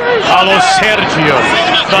 Paulo Sergio.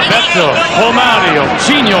 Bebeto. Omario.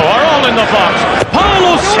 Zinho are all in the box.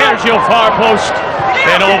 Paulo Sergio far post.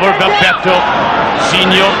 Then over Bebeto.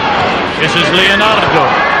 Zinho. This is Leonardo.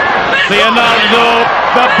 Leonardo.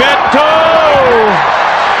 Bebeto.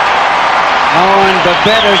 Oh, and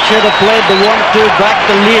Bebeto should have played the 1-2 back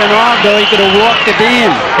to Leonardo. He could have walked it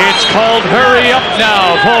in. It's called hurry up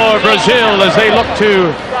now for Brazil as they look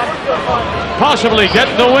to possibly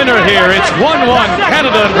get the winner here. It's 1-1,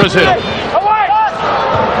 Canada and Brazil.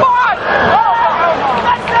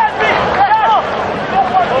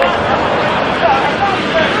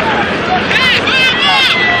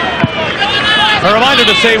 A reminder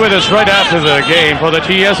to stay with us right after the game for the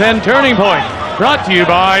TSN Turning Point. Brought to you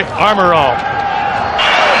by Armor All.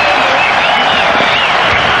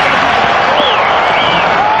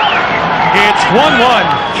 It's 1-1,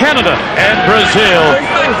 Canada and Brazil.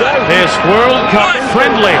 This World Cup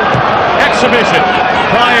friendly exhibition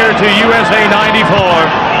prior to USA 94.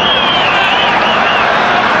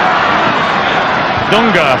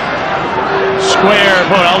 Dunga, square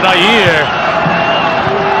for Aldair.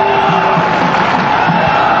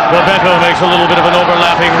 Bebeto makes a little bit of an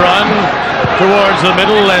overlapping run towards the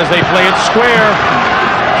middle as they play it square.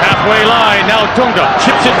 Halfway line, now Dunga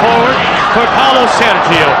chips it forward for Paulo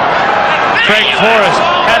Sergio. Frank Forrest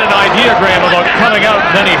had an idea, Graham, about coming out,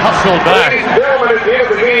 and then he hustled back.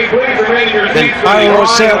 Then Paulo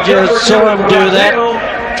Sergio saw him do that,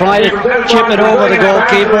 tried to chip it over the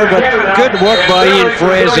goalkeeper, but good work by Ian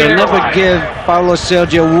Fraser. Never give Paulo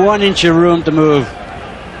Sergio 1 inch of room to move.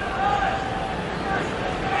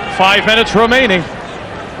 5 minutes remaining.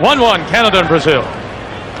 1-1, Canada and Brazil.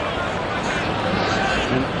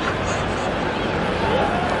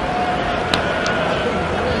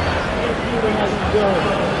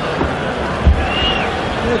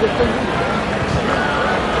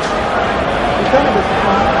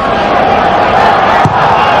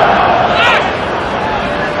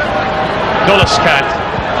 Dolascat.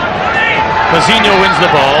 Mazinho wins the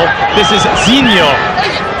ball. This is Zinho.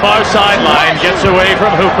 Far sideline, gets away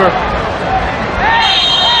from Hooper.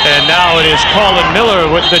 And now it is Colin Miller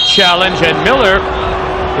with the challenge, and Miller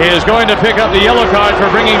is going to pick up the yellow card for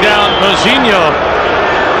bringing down Mazinho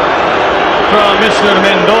from Mr.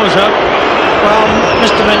 Mendoza. Well,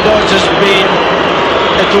 Mr. Mendoza's been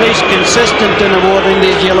at least consistent in awarding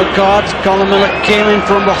these yellow cards. Colin Miller came in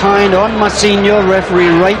from behind on Mazinho, referee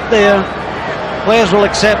right there. Players will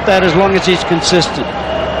accept that as long as he's consistent.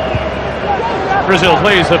 Brazil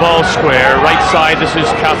plays the ball square, right side, this is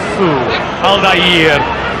Cafu, Aldair,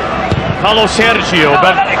 Paulo Sergio,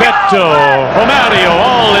 Bebeto, Romario,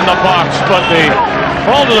 all in the box, but the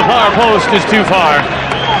ball to the far post is too far.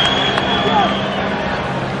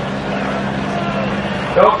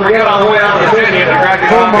 Don't forget on the way out of the city.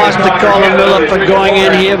 Almost to Colin Miller for going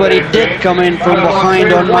in here, but he did come in from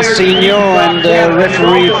behind on Mazinho, and the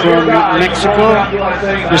referee from Mexico,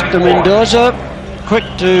 Mr. Mendoza, quick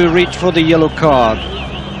to reach for the yellow card.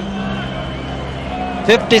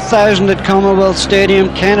 50,000 at Commonwealth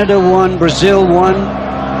Stadium. Canada won, Brazil won.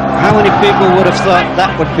 How many people would have thought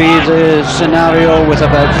that would be the scenario with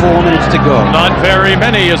about 4 minutes to go? Not very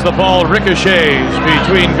many, as the ball ricochets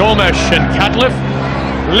between Gomes and Catliffe.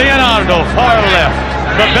 Leonardo, far left.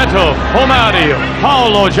 Bebeto, Romario,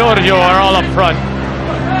 Paulo, Giorgio are all up front.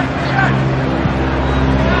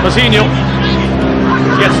 Mazinho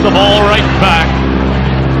gets the ball right back.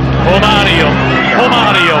 Romario.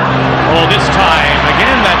 Oh, this time,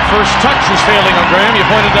 again, that first touch is failing on Graham. You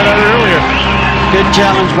pointed that out earlier. Good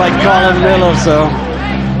challenge by Colin Miller, though.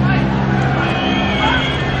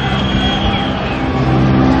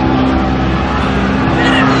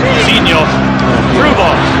 Mazinho, through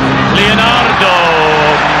ball. Leonardo,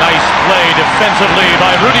 nice play defensively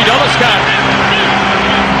by Rudy Dolascat.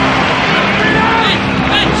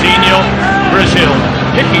 Mazinho, Brazil,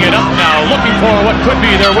 picking it up now, looking for what could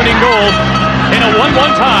be their winning goal in a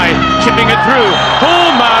 1-1 tie, chipping it through. Oh,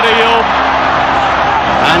 Mario.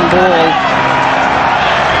 And ball.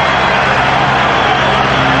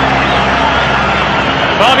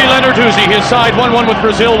 Bobby Lenarduzzi, his side 1-1 with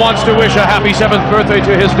Brazil, wants to wish a happy 7th birthday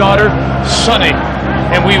to his daughter, Sonny.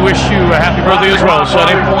 And we wish you a happy birthday as well,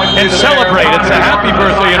 Sonny. And celebrate, it's a happy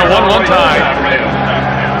birthday in a 1-1 tie.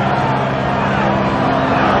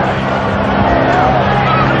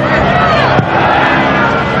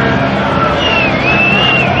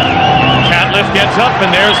 Gets up,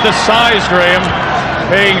 and there's the size, Graham,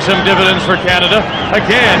 paying some dividends for Canada.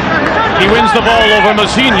 Again, he wins the ball over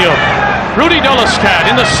Mazinho. Rudy Dolascat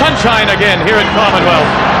in the sunshine again here at Commonwealth.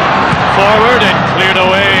 Forward and cleared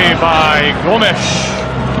away by Gomes.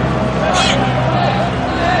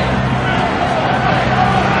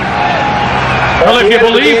 Well, if you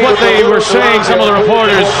believe what they were saying, some of the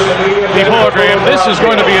reporters before, Graham, this is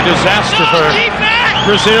going to be a disaster for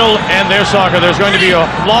Brazil and their soccer. There's going to be a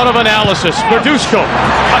lot of analysis. Verduzco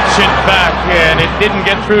cuts it back, and it didn't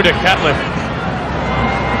get through to Catliffe.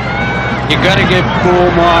 You got to give full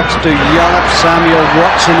marks to Yallop, Samuel,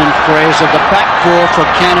 Watson, and Fraser. The back four for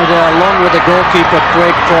Canada, along with the goalkeeper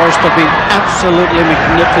Craig Forrest, have been absolutely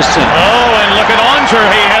magnificent. Oh, and look at Onger.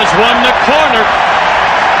 He has won the corner.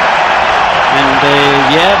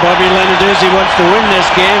 And yeah, Bobby Lenarduzzi wants to win this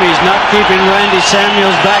game. He's not keeping Randy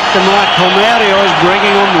Samuels back to mark. Romario is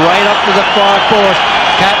bringing him right up to the far post.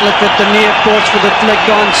 Catliffe at the near post for the flick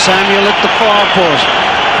on. Samuel at the far post.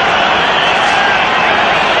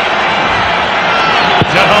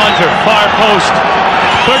 Jahonder, far post.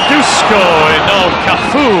 Verduzco, and no,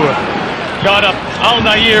 Cafu got up.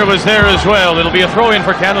 Aldair was there as well. It'll be a throw-in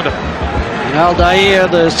for Canada.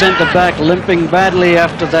 Aldair, the centre-back, limping badly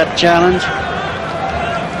after that challenge.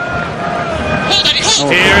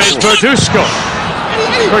 Here is Verduzco.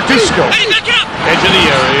 Edge of the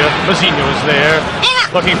area. Mazinho is there.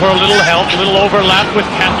 Looking for a little help, a little overlap with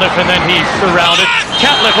Catliffe, and then he's surrounded.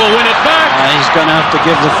 Catliffe will win it back. He's going to have to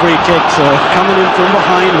give the free kick, so coming in from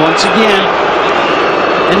behind once again.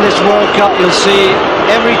 In this World Cup, you'll see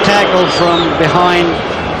every tackle from behind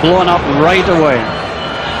blown up right away.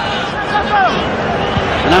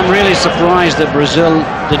 And I'm really surprised that Brazil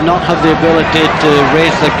did not have the ability to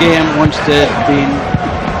raise the game once that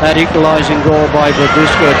equalizing goal by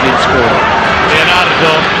Verduzco had been scored.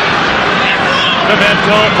 Leonardo.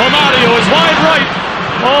 Bebeto. Romario is wide right.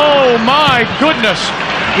 Oh my goodness.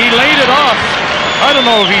 He laid it off. I don't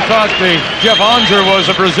know if he thought Jeff Onger was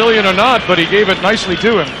a Brazilian or not, but he gave it nicely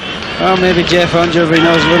to him. Well, maybe Jeff Onger, if he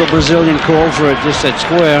knows a little Brazilian call for it, just said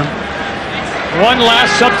square. One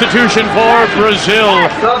last substitution for Brazil.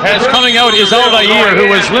 As coming out is Aldair, who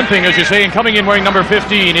was limping, as you say, and coming in wearing number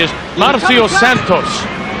 15 is Marcio Santos.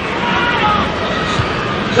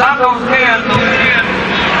 Santos 10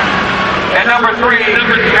 and number 3,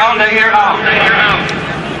 Aldair out.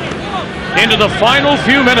 Into the final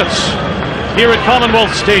few minutes here at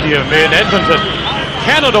Commonwealth Stadium in Edmonton.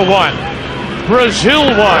 Canada won. Brazil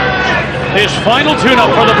won. His final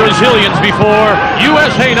tune-up for the Brazilians before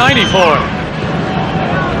USA 94.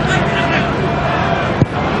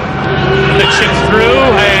 The chip through,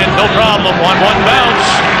 and no problem, 1-1 bounce.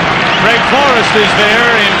 Craig Forrest is there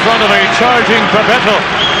in front of a charging Bebeto.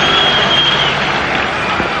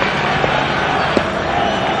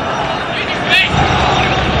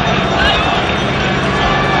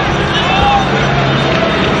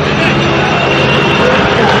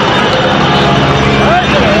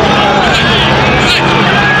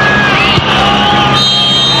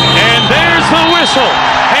 And there's the whistle,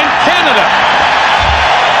 and Canada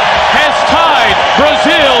has tied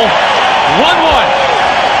Brazil 1-1.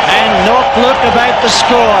 And no fluke about the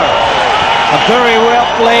score. A very well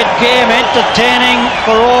played game, entertaining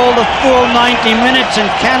for all the full 90 minutes,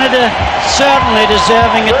 and Canada certainly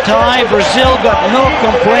deserving a tie. Brazil got no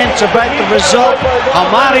complaints about the result.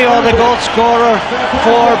 Amario, the goal scorer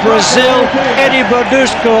for Brazil. Eddie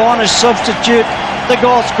Berdusco on as substitute, the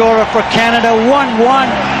goal scorer for Canada. 1-1.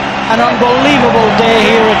 An unbelievable day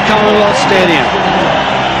here at Commonwealth Stadium.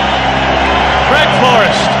 Greg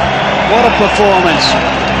Forrest. What a performance.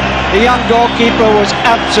 The young goalkeeper was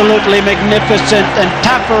absolutely magnificent, and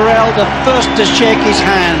Taffarel the first to shake his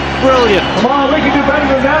hand. Brilliant. Come on, we can do better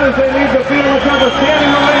than that as they leave the field with number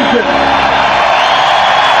standing ovation.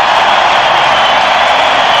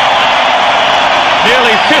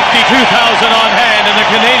 Nearly 52,000 on hand, and the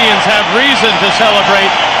Canadians have reason to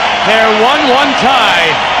celebrate their 1-1 tie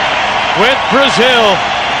with Brazil.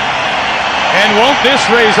 And won't this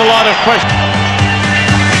raise a lot of questions?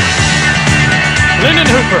 Lyndon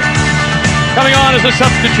Hooper coming on as a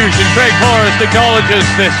substitution. Craig Forrest acknowledges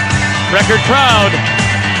this record crowd.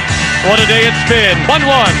 What a day it's been. 1-1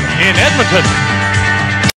 in Edmonton.